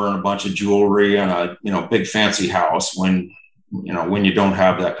Hummer and a bunch of jewelry and a big fancy house when you don't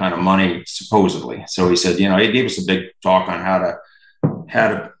have that kind of money, supposedly. So he said, he gave us a big talk on how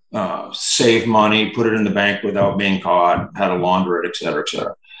to save money, put it in the bank without being caught, how to launder it, et cetera, et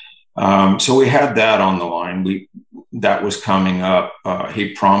cetera. So we had that on the line. That was coming up.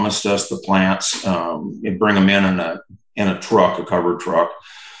 He promised us the plants. He'd bring them in a truck, a covered truck.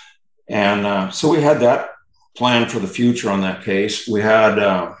 And so we had that plan for the future on that case. We had,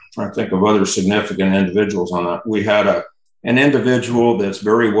 trying to think of other significant individuals on that. We had an individual that's a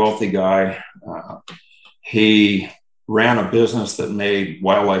very wealthy guy. He ran a business that made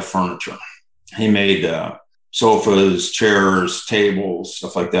wildlife furniture. He made sofas, chairs, tables,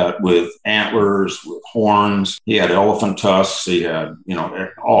 stuff like that with antlers, with horns. He had elephant tusks. He had,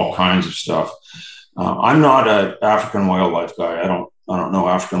 all kinds of stuff. I'm not an African wildlife guy. I don't know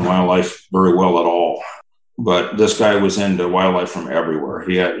African wildlife very well at all. But this guy was into wildlife from everywhere.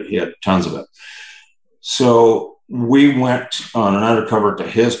 He had tons of it. So we went on an undercover to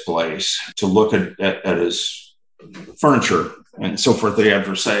his place to look at his furniture and so forth that he had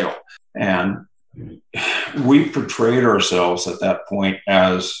for sale. And we portrayed ourselves at that point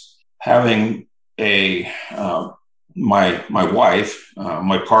as having my wife,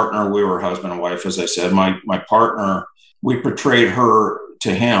 my partner. We were husband and wife, as I said. My partner, we portrayed her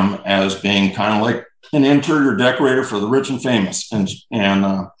to him as being kind of like an interior decorator for the rich and famous. And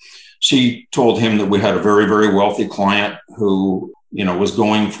she told him that we had a very, very wealthy client who, was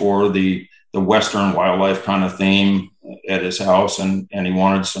going for the Western wildlife kind of theme at his house. And he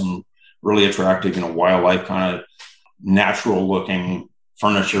wanted some really attractive, wildlife kind of natural looking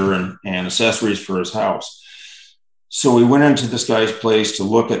furniture and accessories for his house. So we went into this guy's place to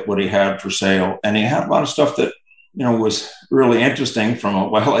look at what he had for sale. And he had a lot of stuff that, was really interesting from a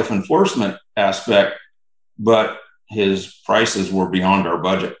wildlife enforcement aspect, but his prices were beyond our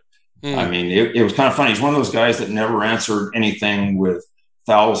budget. I mean, it was kind of funny. He's one of those guys that never answered anything with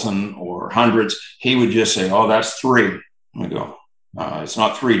 1,000 or hundreds. He would just say, oh, that's $3. We go, it's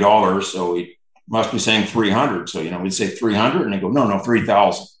not $3. So he must be saying 300. So, we'd say 300 and they go, no,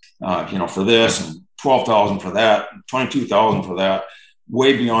 3,000, for this and 12,000 for that, 22,000 for that,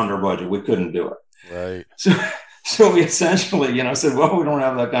 way beyond our budget. We couldn't do it. Right. So we essentially, said, well, we don't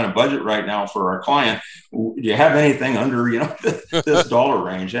have that kind of budget right now for our client. Do you have anything under, this dollar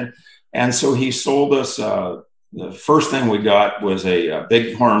range? And so he sold us, the first thing we got was a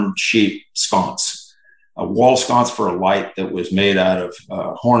bighorn sheep sconce, a wall sconce for a light that was made out of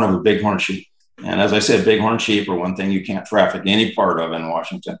horn of a bighorn sheep. And as I said, bighorn sheep are one thing you can't traffic any part of in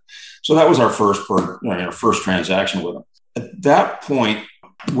Washington. So that was our first transaction with him. At that point,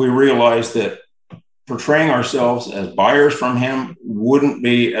 we realized that portraying ourselves as buyers from him wouldn't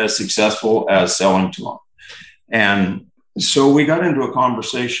be as successful as selling to him. And so we got into a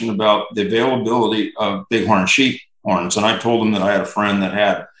conversation about the availability of bighorn sheep horns. And I told him that I had a friend that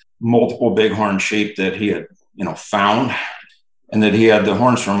had multiple bighorn sheep that he had, found, and that he had the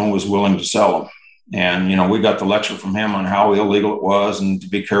horns from and was willing to sell them. And, we got the lecture from him on how illegal it was and to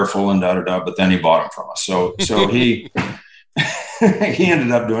be careful and but then he bought them from us. So he, he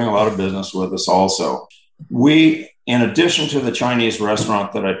ended up doing a lot of business with us also. We, in addition to the Chinese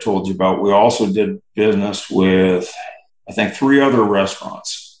restaurant that I told you about, we also did business with, I think, 3 other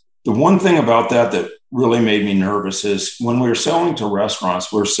restaurants. The one thing about that really made me nervous is when we were selling to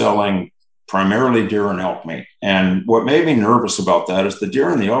restaurants, we're selling primarily deer and elk meat. And what made me nervous about that is the deer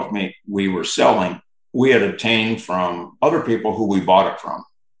and the elk meat we were selling, we had obtained from other people who we bought it from.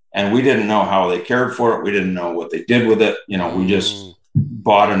 And we didn't know how they cared for it. We didn't know what they did with it. We just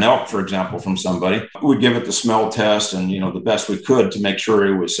bought an elk, for example, from somebody. We'd give it the smell test and, the best we could to make sure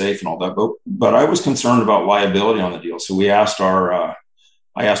it was safe and all that. But I was concerned about liability on the deal. So we asked I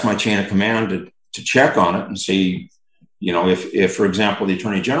asked my chain of command to check on it and see, if, for example, the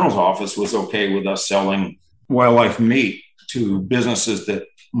Attorney General's office was okay with us selling wildlife meat to businesses that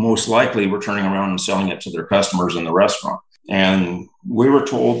most likely were turning around and selling it to their customers in the restaurant. And we were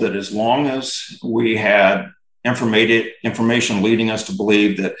told that as long as we had information leading us to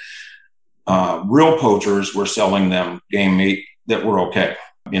believe that real poachers were selling them game meat, that we're okay.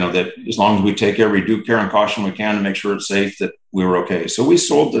 That as long as we take every due care and caution we can to make sure it's safe, that we were okay. So we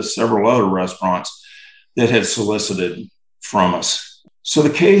sold to several other restaurants that had solicited from us. So the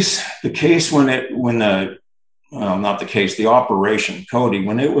operation, Cody,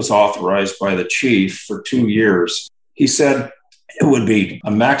 when it was authorized by the chief for 2 years, he said it would be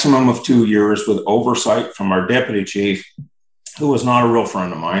a maximum of 2 years with oversight from our deputy chief, who was not a real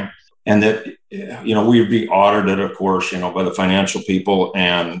friend of mine. And that, we'd be audited, of course, by the financial people,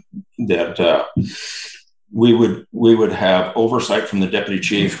 and that we would have oversight from the deputy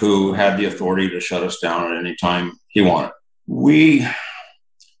chief, who had the authority to shut us down at any time he wanted. We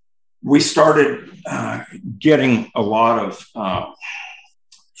started getting a lot of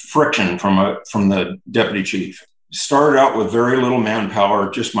friction from the deputy chief. Started out with very little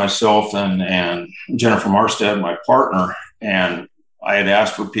manpower, just myself and Jennifer Marstead, my partner, and I had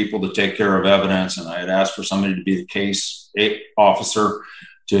asked for people to take care of evidence, and I had asked for somebody to be the case officer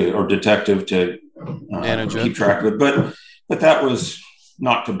or detective to keep track of it. But that was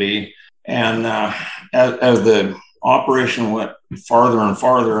not to be. And as the operation went farther and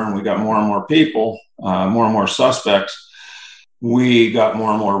farther, and we got more and more people, more and more suspects, we got more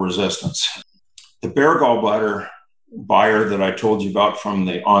and more resistance. The bear gallbladder buyer that I told you about from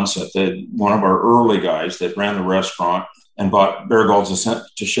the onset, one of our early guys that ran the restaurant and bought bear galls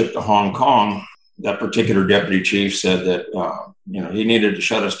to ship to Hong Kong, that particular deputy chief said that he needed to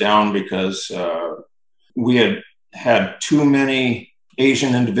shut us down because we had too many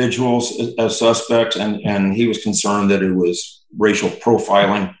Asian individuals as suspects, and he was concerned that it was racial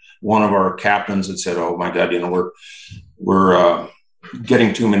profiling. One of our captains had said, "Oh my God, we're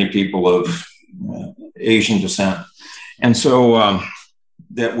getting too many people of Asian descent," and so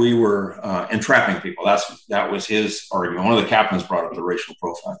that we were entrapping people. That was his argument. One of the captains brought up the racial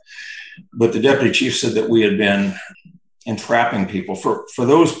profile, but the deputy chief said that we had been entrapping people. For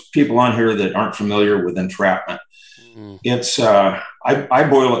those people on here that aren't familiar with entrapment, it's I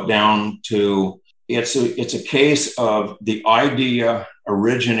boil it down to it's a case of the idea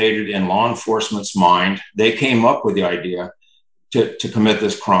originated in law enforcement's mind. They came up with the idea to commit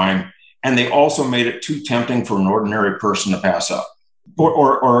this crime, and they also made it too tempting for an ordinary person to pass up.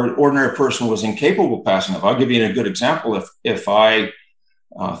 Or an ordinary person was incapable of passing up. I'll give you a good example. If I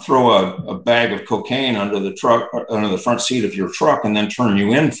throw a bag of cocaine under the front seat of your truck and then turn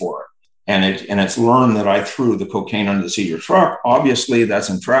you in for it, and it's learned that I threw the cocaine under the seat of your truck, obviously that's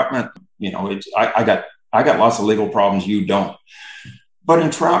entrapment. I got lots of legal problems. You don't. But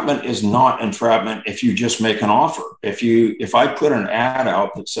entrapment is not entrapment if you just make an offer. If I put an ad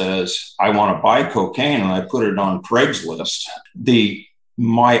out that says I want to buy cocaine and I put it on Craigslist,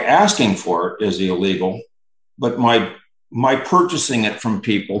 my asking for it is illegal, but my purchasing it from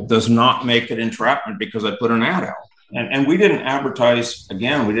people does not make it entrapment because I put an ad out. And we didn't advertise, we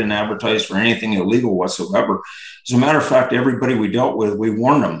didn't advertise for anything illegal whatsoever. As a matter of fact, everybody we dealt with, we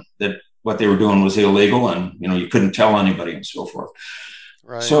warned them that what they were doing was illegal, and you couldn't tell anybody and so forth.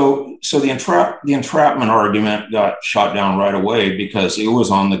 Right. So the entrapment argument got shot down right away because it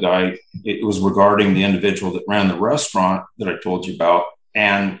was on the guy. It was regarding the individual that ran the restaurant that I told you about,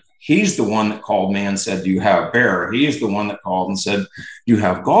 and he's the one that called me and said, "Do you have bear?" He's the one that called and said, "Do you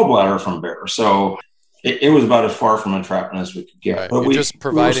have gallbladder from bear?" So it was about as far from entrapment as we could get. Right. But we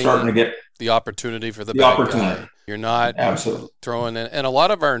were starting to get the opportunity for the bad guy. You're not absolutely throwing in. And a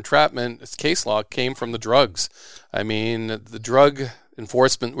lot of our entrapment case law came from the drugs. I mean, the drug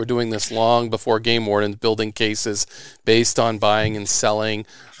enforcement were doing this long before game wardens, building cases based on buying and selling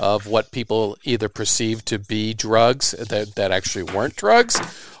of what people either perceived to be drugs that actually weren't drugs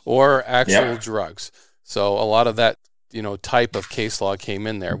or actual drugs. So a lot of that, type of case law came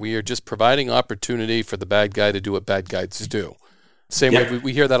in there. We are just providing opportunity for the bad guy to do what bad guys do. Same way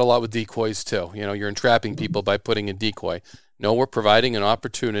we hear that a lot with decoys too. You're entrapping people by putting a decoy. No, we're providing an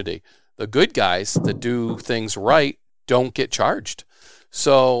opportunity. The good guys that do things right don't get charged.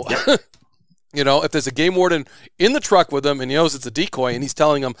 So, if there's a game warden in the truck with him and he knows it's a decoy and he's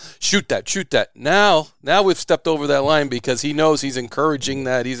telling him, shoot that. Now we've stepped over that line because he knows he's encouraging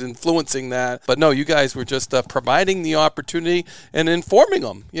that, he's influencing that. But no, you guys were just providing the opportunity and informing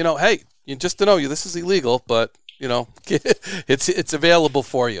them, hey, just to know this is illegal, but it's available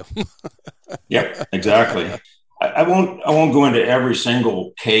for you. Yep, exactly. I won't go into every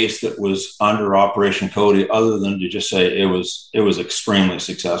single case that was under Operation Cody, other than to just say it was extremely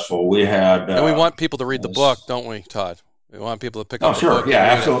successful. We had, and we want people to read the book, don't we, Todd? We want people to pick up the book.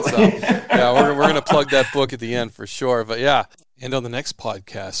 Yeah, absolutely. We're going to plug that book at the end for sure. But yeah, and on the next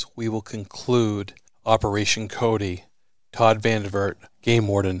podcast, we will conclude Operation Cody. Todd Vandevert, Game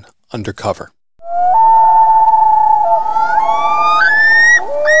Warden, Undercover.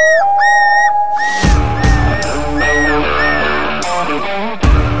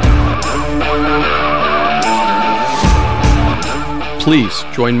 Please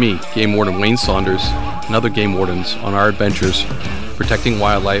join me, Game Warden Wayne Saunders, and other game wardens on our adventures protecting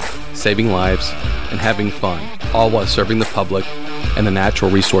wildlife, saving lives, and having fun, all while serving the public and the natural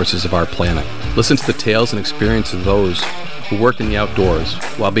resources of our planet. Listen to the tales and experiences of those who work in the outdoors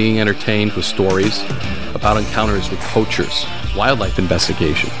while being entertained with stories about encounters with poachers, wildlife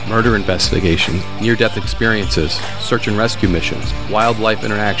investigation, murder investigation, near-death experiences, search and rescue missions, wildlife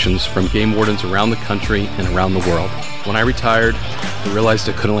interactions from game wardens around the country and around the world. When I retired, I realized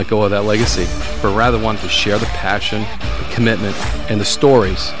I couldn't let go of that legacy, but rather wanted to share the passion, the commitment, and the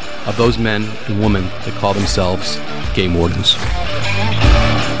stories of those men and women that call themselves game wardens.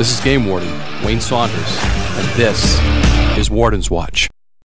 This is Game Warden Wayne Saunders, and this is Warden's Watch.